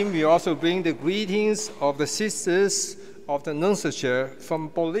with him, we also bring the greetings of the sisters of the Nunzju from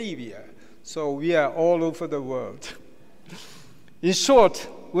Bolivia. So we are all over the world. In short,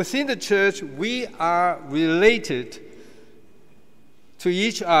 within the church, we are related to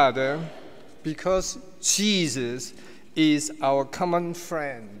each other because Jesus is our common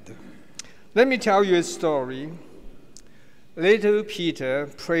friend. Let me tell you a story. Little Peter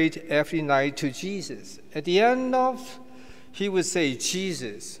prayed every night to Jesus. At the end of, he would say,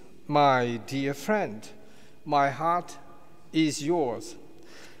 Jesus, my dear friend, my heart is yours.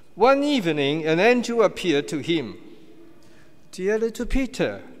 One evening, an angel appeared to him. Dear little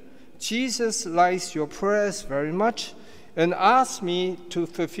Peter, Jesus likes your prayers very much and asked me to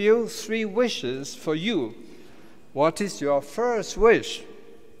fulfill 3 wishes for you. What is your first wish?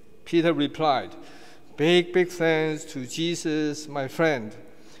 Peter replied, big thanks to Jesus, my friend.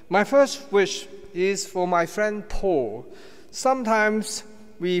 My first wish is for my friend Paul. Sometimes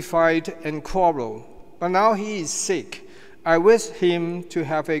we fight and quarrel, but now he is sick. I wish him to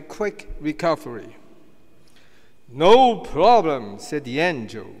have a quick recovery. No problem, said the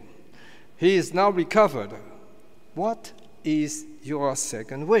angel. He is now recovered. What is your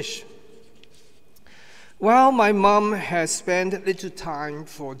second wish? Well, my mom has spent little time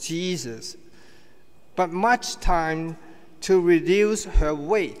for Jesus, but much time to reduce her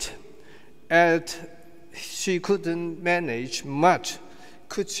weight, and she couldn't manage much.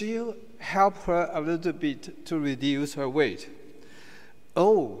 Could you help her a little bit to reduce her weight?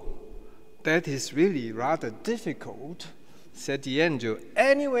 Oh, that is really rather difficult, said the angel.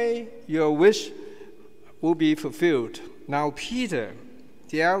 Anyway, your wish will be fulfilled. Now, Peter,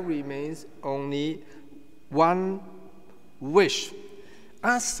 there remains only one wish.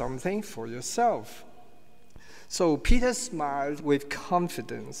 Ask something for yourself. So Peter smiled with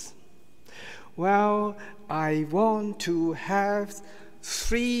confidence. Well, I want to have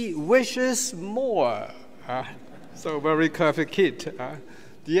 3 wishes more. So very clever kid.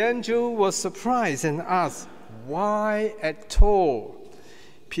 The angel was surprised and asked, why at all?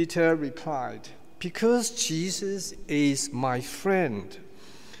 Peter replied, because Jesus is my friend.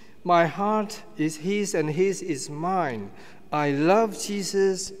 My heart is his and his is mine. I love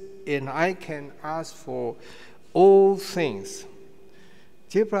Jesus and I can ask for all things.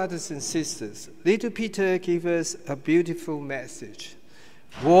 Dear brothers and sisters, little Peter gave us a beautiful message.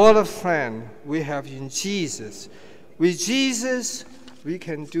 What a friend we have in Jesus. With Jesus, we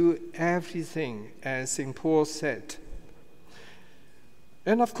can do everything, as St. Paul said.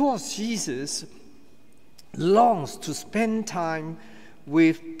 And of course, Jesus longs to spend time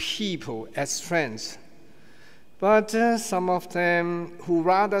with people as friends. But some of them who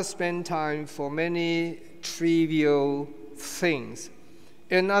rather spend time for many trivial things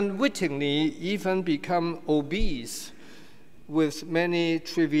and unwittingly even become obese with many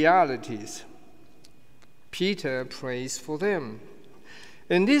trivialities. Peter prays for them.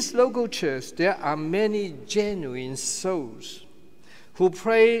 In this local church, there are many genuine souls who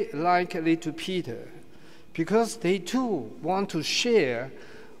pray like little Peter because they too want to share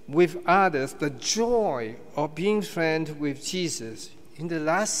with others the joy of being friends with Jesus. In the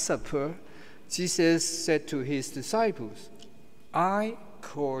Last Supper, Jesus said to his disciples, I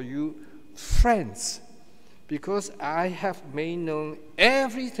call you friends because I have made known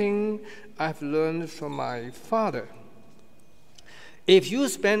everything I've learned from my Father. If you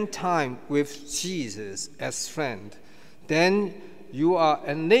spend time with Jesus as friend, then you are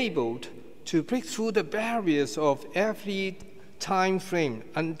enabled to break through the barriers of every time frame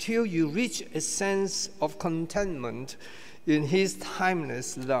until you reach a sense of contentment in his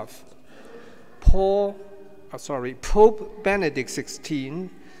timeless love. Pope Benedict XVI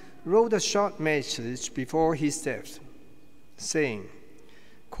wrote a short message before his death, saying,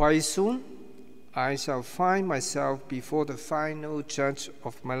 quite soon I shall find myself before the final judge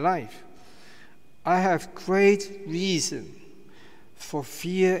of my life. I have great reason for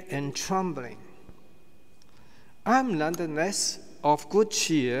fear and trembling. I am nonetheless of good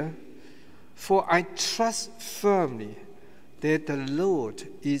cheer, for I trust firmly that the Lord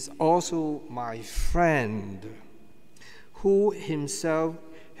is also my friend, who himself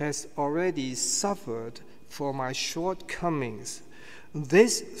has already suffered for my shortcomings.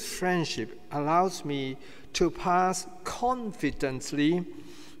 This friendship allows me to pass confidently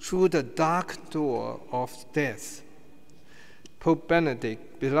through the dark door of death. Pope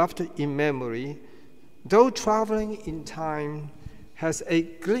Benedict, beloved in memory, though traveling in time, has a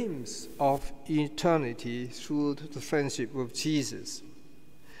glimpse of eternity through the friendship with Jesus.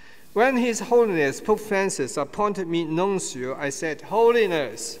 When His Holiness Pope Francis appointed me nuncio, I said,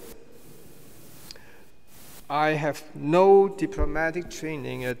 Holiness, I have no diplomatic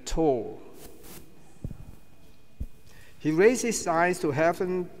training at all. He raised his eyes to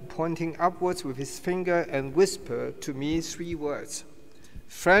heaven, pointing upwards with his finger, and whispered to me 3 words,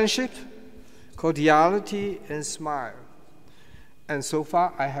 friendship, cordiality, and smile. And so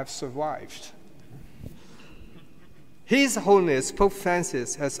far, I have survived. His Holiness Pope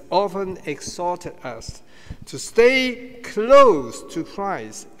Francis has often exhorted us to stay close to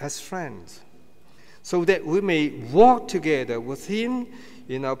Christ as friends, so that we may walk together with him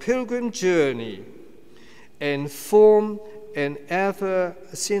in our pilgrim journey and form an ever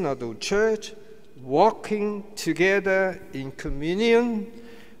synodal church, walking together in communion,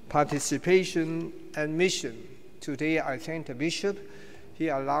 participation, and mission. Today, I thank the Bishop. He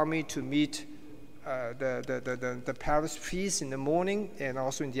allowed me to meet the parish priest in the morning, and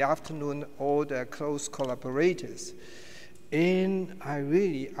also in the afternoon, all the close collaborators. And I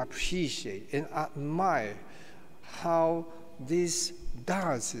really appreciate and admire how this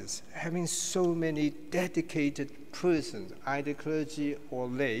diocese, having so many dedicated persons, either clergy or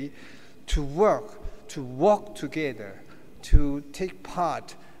lay, to walk together, to take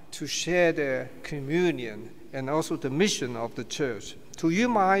part, to share the communion, and also the mission of the church. To you,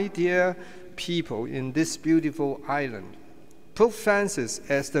 my dear people in this beautiful island, Pope Francis,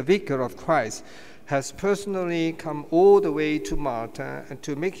 as the Vicar of Christ, has personally come all the way to Malta and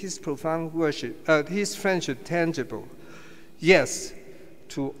to make his profound his friendship tangible. Yes,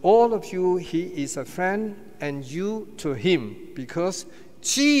 to all of you, he is a friend, and you to him, because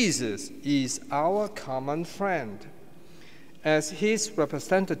Jesus is our common friend. As his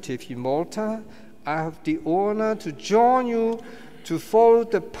representative in Malta, I have the honor to join you to follow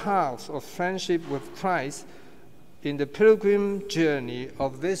the path of friendship with Christ in the pilgrim journey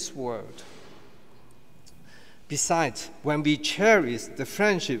of this world. Besides, when we cherish the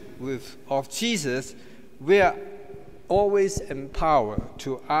friendship of Jesus, we are always empowered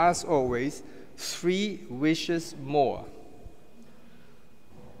to ask always 3 wishes more.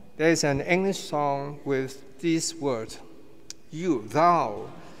 There is an English song with these words: "You, thou,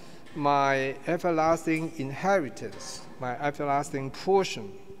 my everlasting inheritance, my everlasting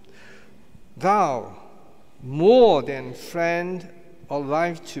portion. Thou, more than friend or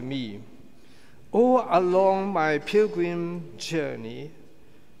life to me. All along my pilgrim journey,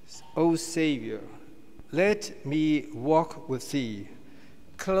 O Savior, let me walk with thee,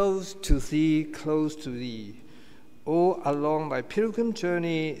 close to thee, close to thee. All along my pilgrim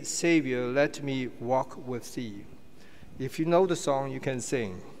journey, Savior, let me walk with thee." If you know the song, you can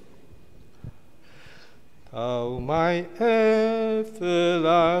sing. Thou, my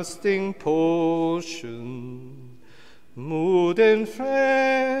everlasting portion, more than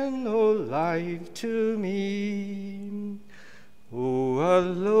friend or life to me. O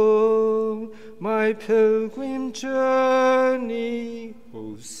along my pilgrim journey,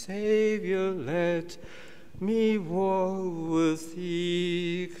 O Savior, let me walk with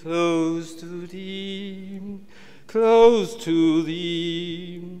thee, close to thee, close to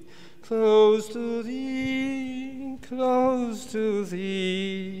thee, close to thee, close to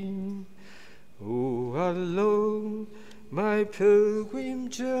thee. O along my pilgrim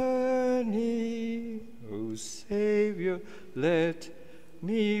journey, O Savior, let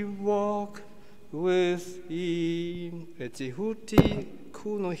me walk with thee. Ezihuti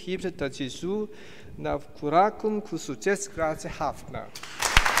kuno hibta Gesù na kurakum kusuces grazie hafna.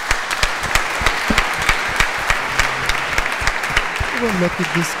 Għamlet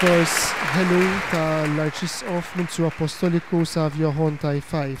il-diskors ħelu tal-Arċisqof Nunzju Appostoliku Savio Hon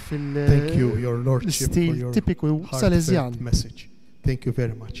Tai-Fai Thank you, Your Lordship, for your tipiku heartfelt Salesian message. Thank you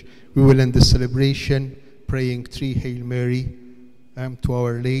very much. We will end the celebration praying 3 Hail Mary to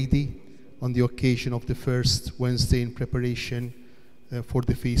Our Lady on the occasion of the first Wednesday in preparation for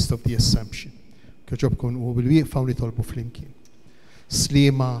the Feast of the Assumption. Kħoġobkom u bil-wieqfa u nitolbu flimkien.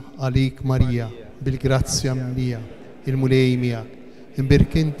 Slima għalik Marija, bil-grazzja mija, il-mulej miegħek,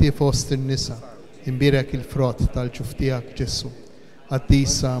 imbirkinti fost in-nisa, imbirek il-frott tal-ġuftijak Ġesu.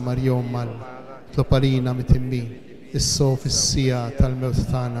 Quddiesa Marija Malla, tlopalina mit-timmin, is-sof is-sija tal-mewt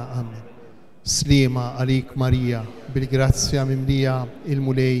tagħna. Amen. Slima għalik Marija, bil-grazzja mimlija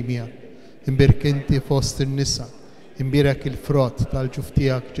il-mulej miegħek, imbirkinti fost in-nisa, imbirek il-frott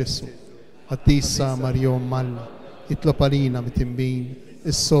tal-ġuftijak Ġesu. Quddiesa Marija Malla, itlopalina mit-timmin,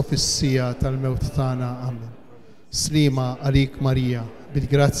 is-sof is-sija tal-mewt tagħna. Amen. Slima għalik Marija,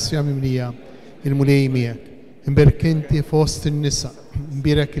 bil-grazzja mimlija il-mulej miegħek, imberkinti fost in-nisa,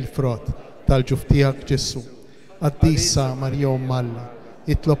 imbirek il-frott tal-ġuftijak Ġesu. Quddiesa Marija Malla,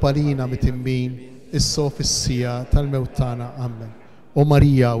 itlob għalina mit-timmin, is-sof is-sija tal-mewt tagħna. Amen. O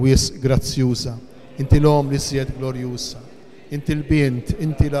Marija wisq grazzjuża, inti l-om li żjed glorjuża, inti l-bint,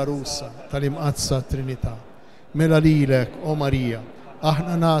 inti l-arusa tal-imqazza Trinità. Mela lilek, o Marija,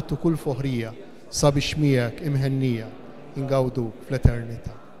 aħna nagħtu kull foħrija sabiex miegħek imħennija, ingawdu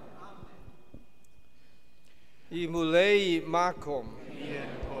fl-eternità. Imulej ma'kom.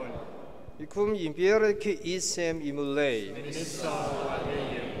 Ikum jimbirek isem imulej.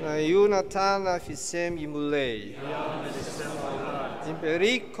 Na Jonatana fissem imulej.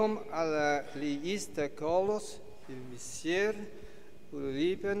 Imperikum alla li ista colos, il missier,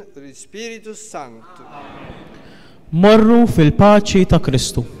 ul-liben, ul-Spiritu Santu. Morru fil-paċi ta'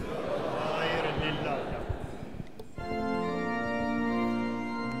 Kristu.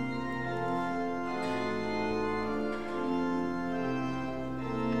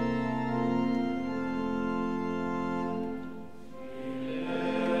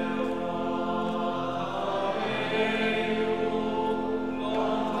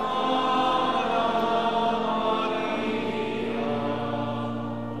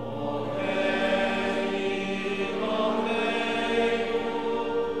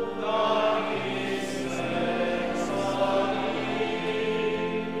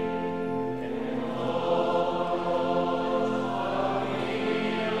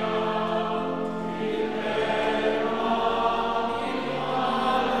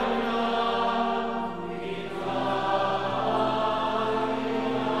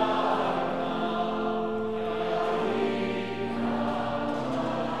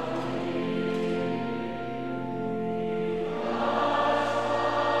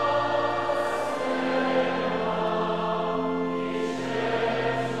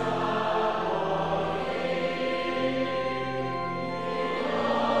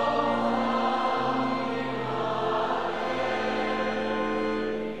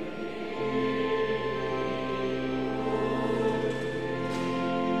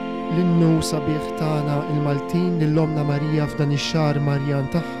 L-innu sabiħ tagħna il-Maltin lill-Omna Marija f'dan ix-xahar Marjan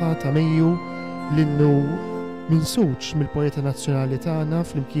tagħha ta' Mejju, l-innu minsuġ mill-poeta nazzjonali tagħna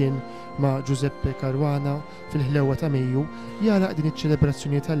flimkien ma' Giuseppe Caruana fil-ħlewwa ta' Mejju jaraq din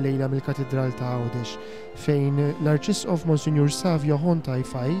iċ-ċelebrazzjoni tal-lejla mill-Katidral ta' Għawdex fejn l-Arċisqof Monsignor Savio Hon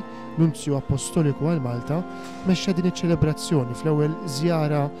Tai-Fai, Nunzju Appostoliku għal Malta, mexxa din iċ-ċelebrazzjoni fl-ewwel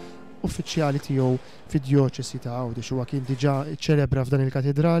żjara uffiċjali tiegħu fid-Djoċesi ta' Għawdex huwa kien diġà ċelebra f'dan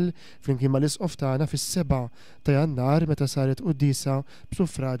il-katedral flimkien mal-isqof tagħna fis-7 ta' Jannar meta saret Quddiesa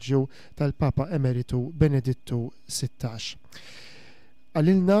b'suffraġġju tal-Papa Emeritu Benedittu 16.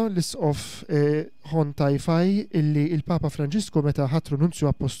 Għalilna l-isqof Hon Tai-Fai illi il-Papa Franġisku meta ħatru Nunzju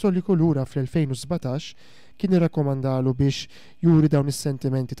Appostoliku lura fl-2017 kien irrakkomandalu biex juri dawn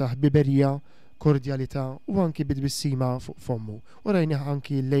is-sentimenti ta' ħbiberija, kordjalità u anki bid-bissima fuq fommu. U rajni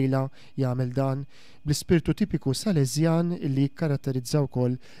anki l-lejla jagħmel dan bl-ispirtu tipiku Salezjan illi jikkaratterizzaw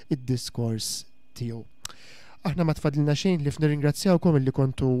wkoll id-diskors tiegħu. Aħna ma tfadilna xejn li f'nirringrazzjawkom illi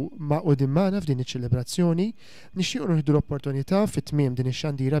kontu maqudin magħna f'din iċ-ċelebrazzjoni, nixtiequ nieħdu l-opportunità fit-tmiem din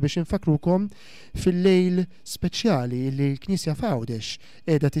ix-xandira biex infakrukom fil-lejl speċjali li l-Knisja f'Għawdex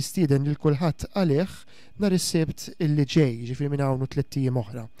qiegħda tistieden lil kulħadd għalih nhar is-Sibt illi ġej, ġifieri minn hawn 3 ijiem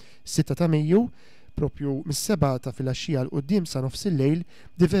oħra. 6 ta' Mejju, propju mis-7 ta' filgħaxija l qudiem sa nofs il-lejl,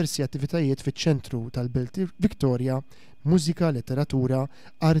 diversi attivitajiet fiċ-ċentru tal-Belt Victoria, mużika, letteratura,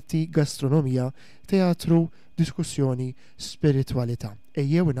 arti, gastronomija, teatru, diskussjoni, spiritualità.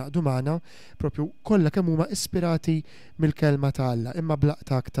 Ejjew naqdu magħna propju kollha kemm huma ispirati mill-kelma ta' Alla, imma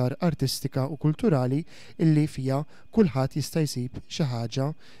blaqta aktar artistika u kulturali illi fija kulħadd jista' jsib xi ħaġa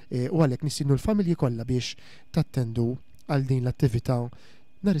u għalhekk nistiednu l-familji kollha biex tattendu għal din l-attività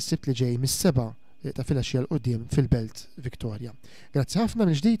nhar is-Sibt li ġej mis-7 ta' filgħaxija l-qudiem fil-Belt Victoria. Grazzi ħafna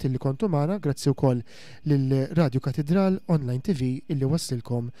mill-ġdid illi kontu magħna, grazzi wkoll lill-Radio Katidral Online TV illi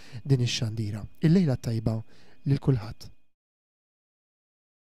wassilkom din ix-xandira. Il-lejla tajba lil kulħadd.